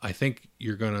I think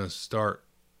you're going to start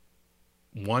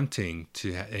wanting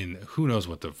to, and who knows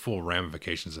what the full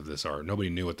ramifications of this are. Nobody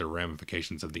knew what the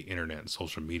ramifications of the internet and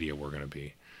social media were going to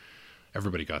be.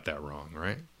 Everybody got that wrong,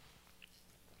 right?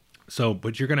 So,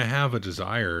 but you're going to have a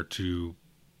desire to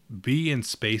be in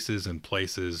spaces and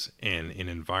places and in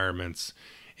environments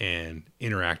and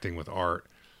interacting with art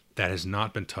that has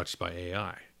not been touched by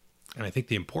AI. And I think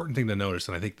the important thing to notice,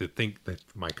 and I think that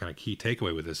my kind of key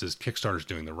takeaway with this is Kickstarter's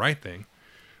doing the right thing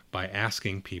by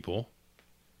asking people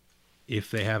if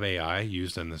they have AI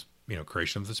used in this,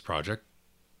 creation of this project,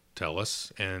 tell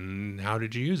us, and how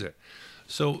did you use it?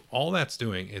 So all that's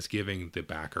doing is giving the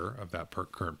backer of that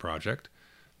current project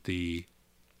the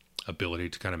ability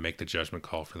to kind of make the judgment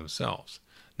call for themselves.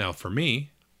 Now, for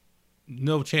me,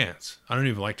 no chance. I don't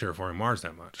even like Terraforming Mars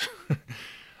that much,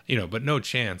 but no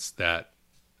chance that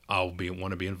I'll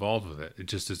want to be involved with it. It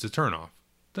just is a turnoff.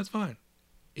 That's fine.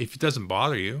 If it doesn't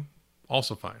bother you,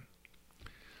 also fine.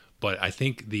 But I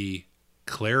think the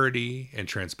clarity and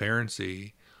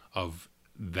transparency of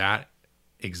that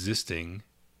existing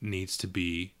needs to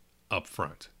be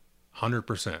upfront.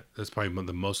 100%. That's probably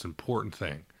the most important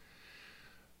thing.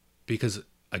 Because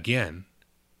again,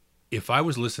 if I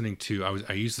was listening to,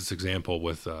 I used this example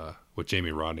with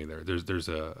Jamie Rodney there. There's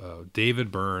a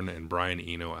David Byrne and Brian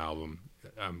Eno album.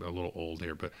 I'm a little old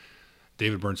here, but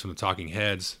David Byrne's from the Talking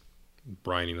Heads.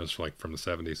 Brian Eno's from the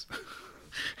 70s.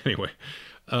 Anyway,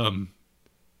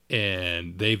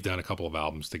 and they've done a couple of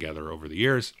albums together over the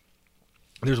years.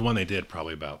 There's one they did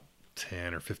probably about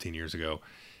 10 or 15 years ago.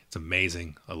 It's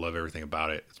amazing. I love everything about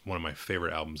it. It's one of my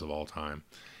favorite albums of all time.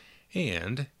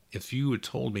 And if you had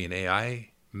told me an AI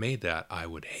made that, I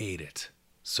would hate it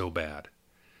so bad,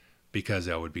 because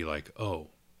I would be like, oh,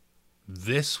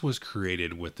 this was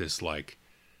created with this like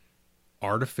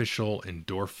artificial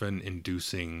endorphin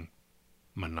inducing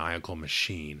maniacal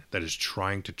machine that is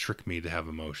trying to trick me to have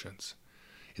emotions.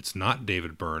 It's not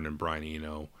David Byrne and Brian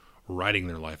Eno writing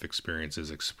their life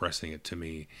experiences, expressing it to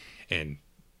me, and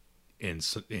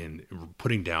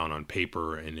putting down on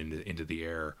paper and into the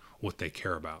air what they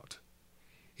care about.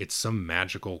 It's some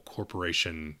magical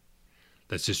corporation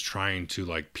that's just trying to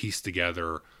like piece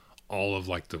together all of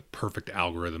like the perfect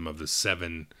algorithm of the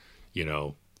 7,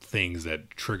 things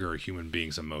that trigger a human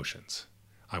being's emotions.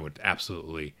 I would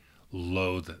absolutely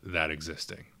loathe that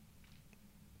existing.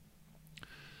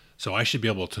 So I should be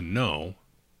able to know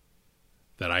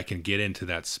that I can get into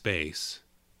that space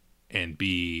and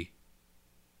be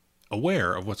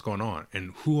aware of what's going on.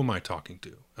 And who am I talking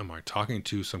to? Am I talking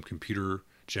to some computer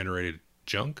generated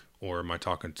junk, or am I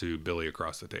talking to Billy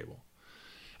across the table?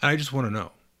 And I just want to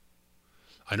know.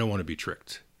 I don't want to be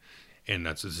tricked. And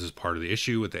this is part of the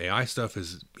issue with the AI stuff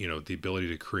is, the ability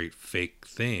to create fake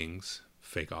things,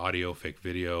 fake audio, fake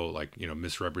video, like,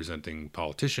 misrepresenting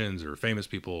politicians or famous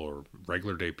people or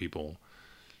regular day people.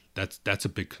 That's a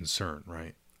big concern,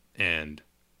 right? And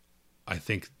I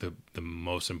think the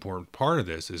most important part of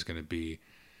this is going to be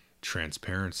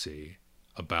transparency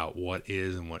about what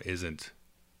is and what isn't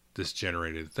this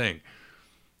generated thing.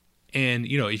 And,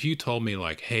 if you told me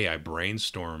like, hey, I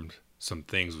brainstormed some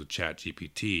things with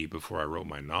ChatGPT before I wrote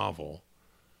my novel,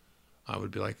 I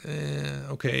would be like,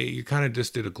 okay, you kind of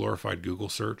just did a glorified Google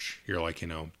search. You're like,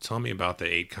 tell me about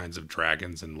the 8 kinds of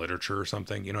dragons in literature or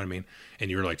something. You know what I mean?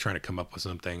 And you're like trying to come up with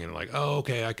something and like, oh,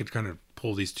 okay, I could kind of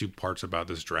pull these 2 parts about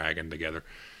this dragon together.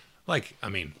 Like, I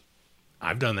mean,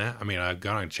 I've done that. I mean, I've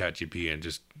gone on ChatGPT and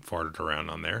just farted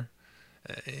around on there.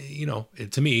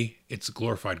 To me, it's a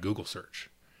glorified Google search.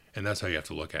 And that's how you have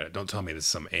to look at it. Don't tell me this is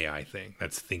some AI thing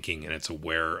that's thinking and it's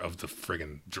aware of the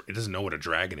friggin', it doesn't know what a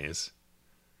dragon is.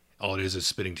 All it is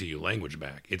spitting to you language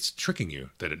back. It's tricking you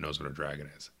that it knows what a dragon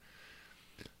is.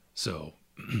 So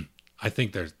I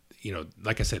think there's,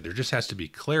 like I said, there just has to be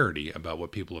clarity about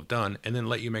what people have done and then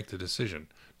let you make the decision.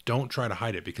 Don't try to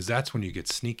hide it because that's when you get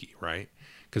sneaky, right?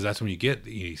 Because that's when you get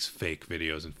these fake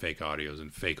videos and fake audios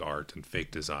and fake art and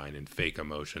fake design and fake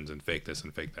emotions and fake this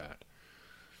and fake that.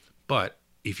 But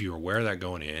if you're aware of that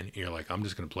going in, and you're like, I'm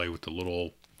just going to play with the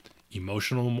little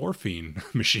emotional morphine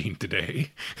machine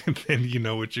today, then you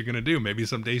know what you're going to do. Maybe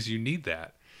some days you need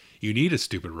that. You need a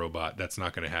stupid robot that's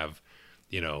not going to have,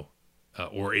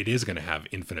 or it is going to have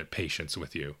infinite patience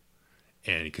with you.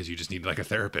 And because you just need like a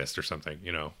therapist or something,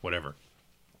 whatever.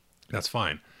 That's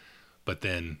fine. But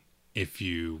then if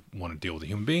you want to deal with a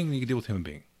human being, you can deal with a human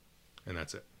being. And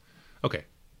that's it. Okay.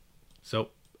 So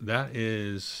that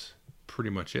is pretty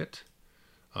much it.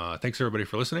 Thanks everybody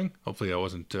for listening. Hopefully that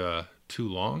wasn't too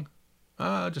long.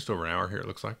 Just over an hour here, it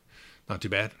looks like. Not too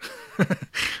bad.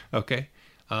 Okay.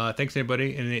 Thanks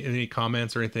anybody. Any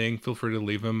comments or anything, feel free to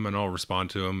leave them and I'll respond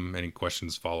to them. Any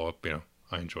questions, follow up,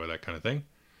 I enjoy that kind of thing.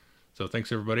 So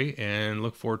thanks everybody and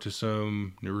look forward to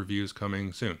some new reviews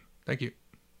coming soon. Thank you.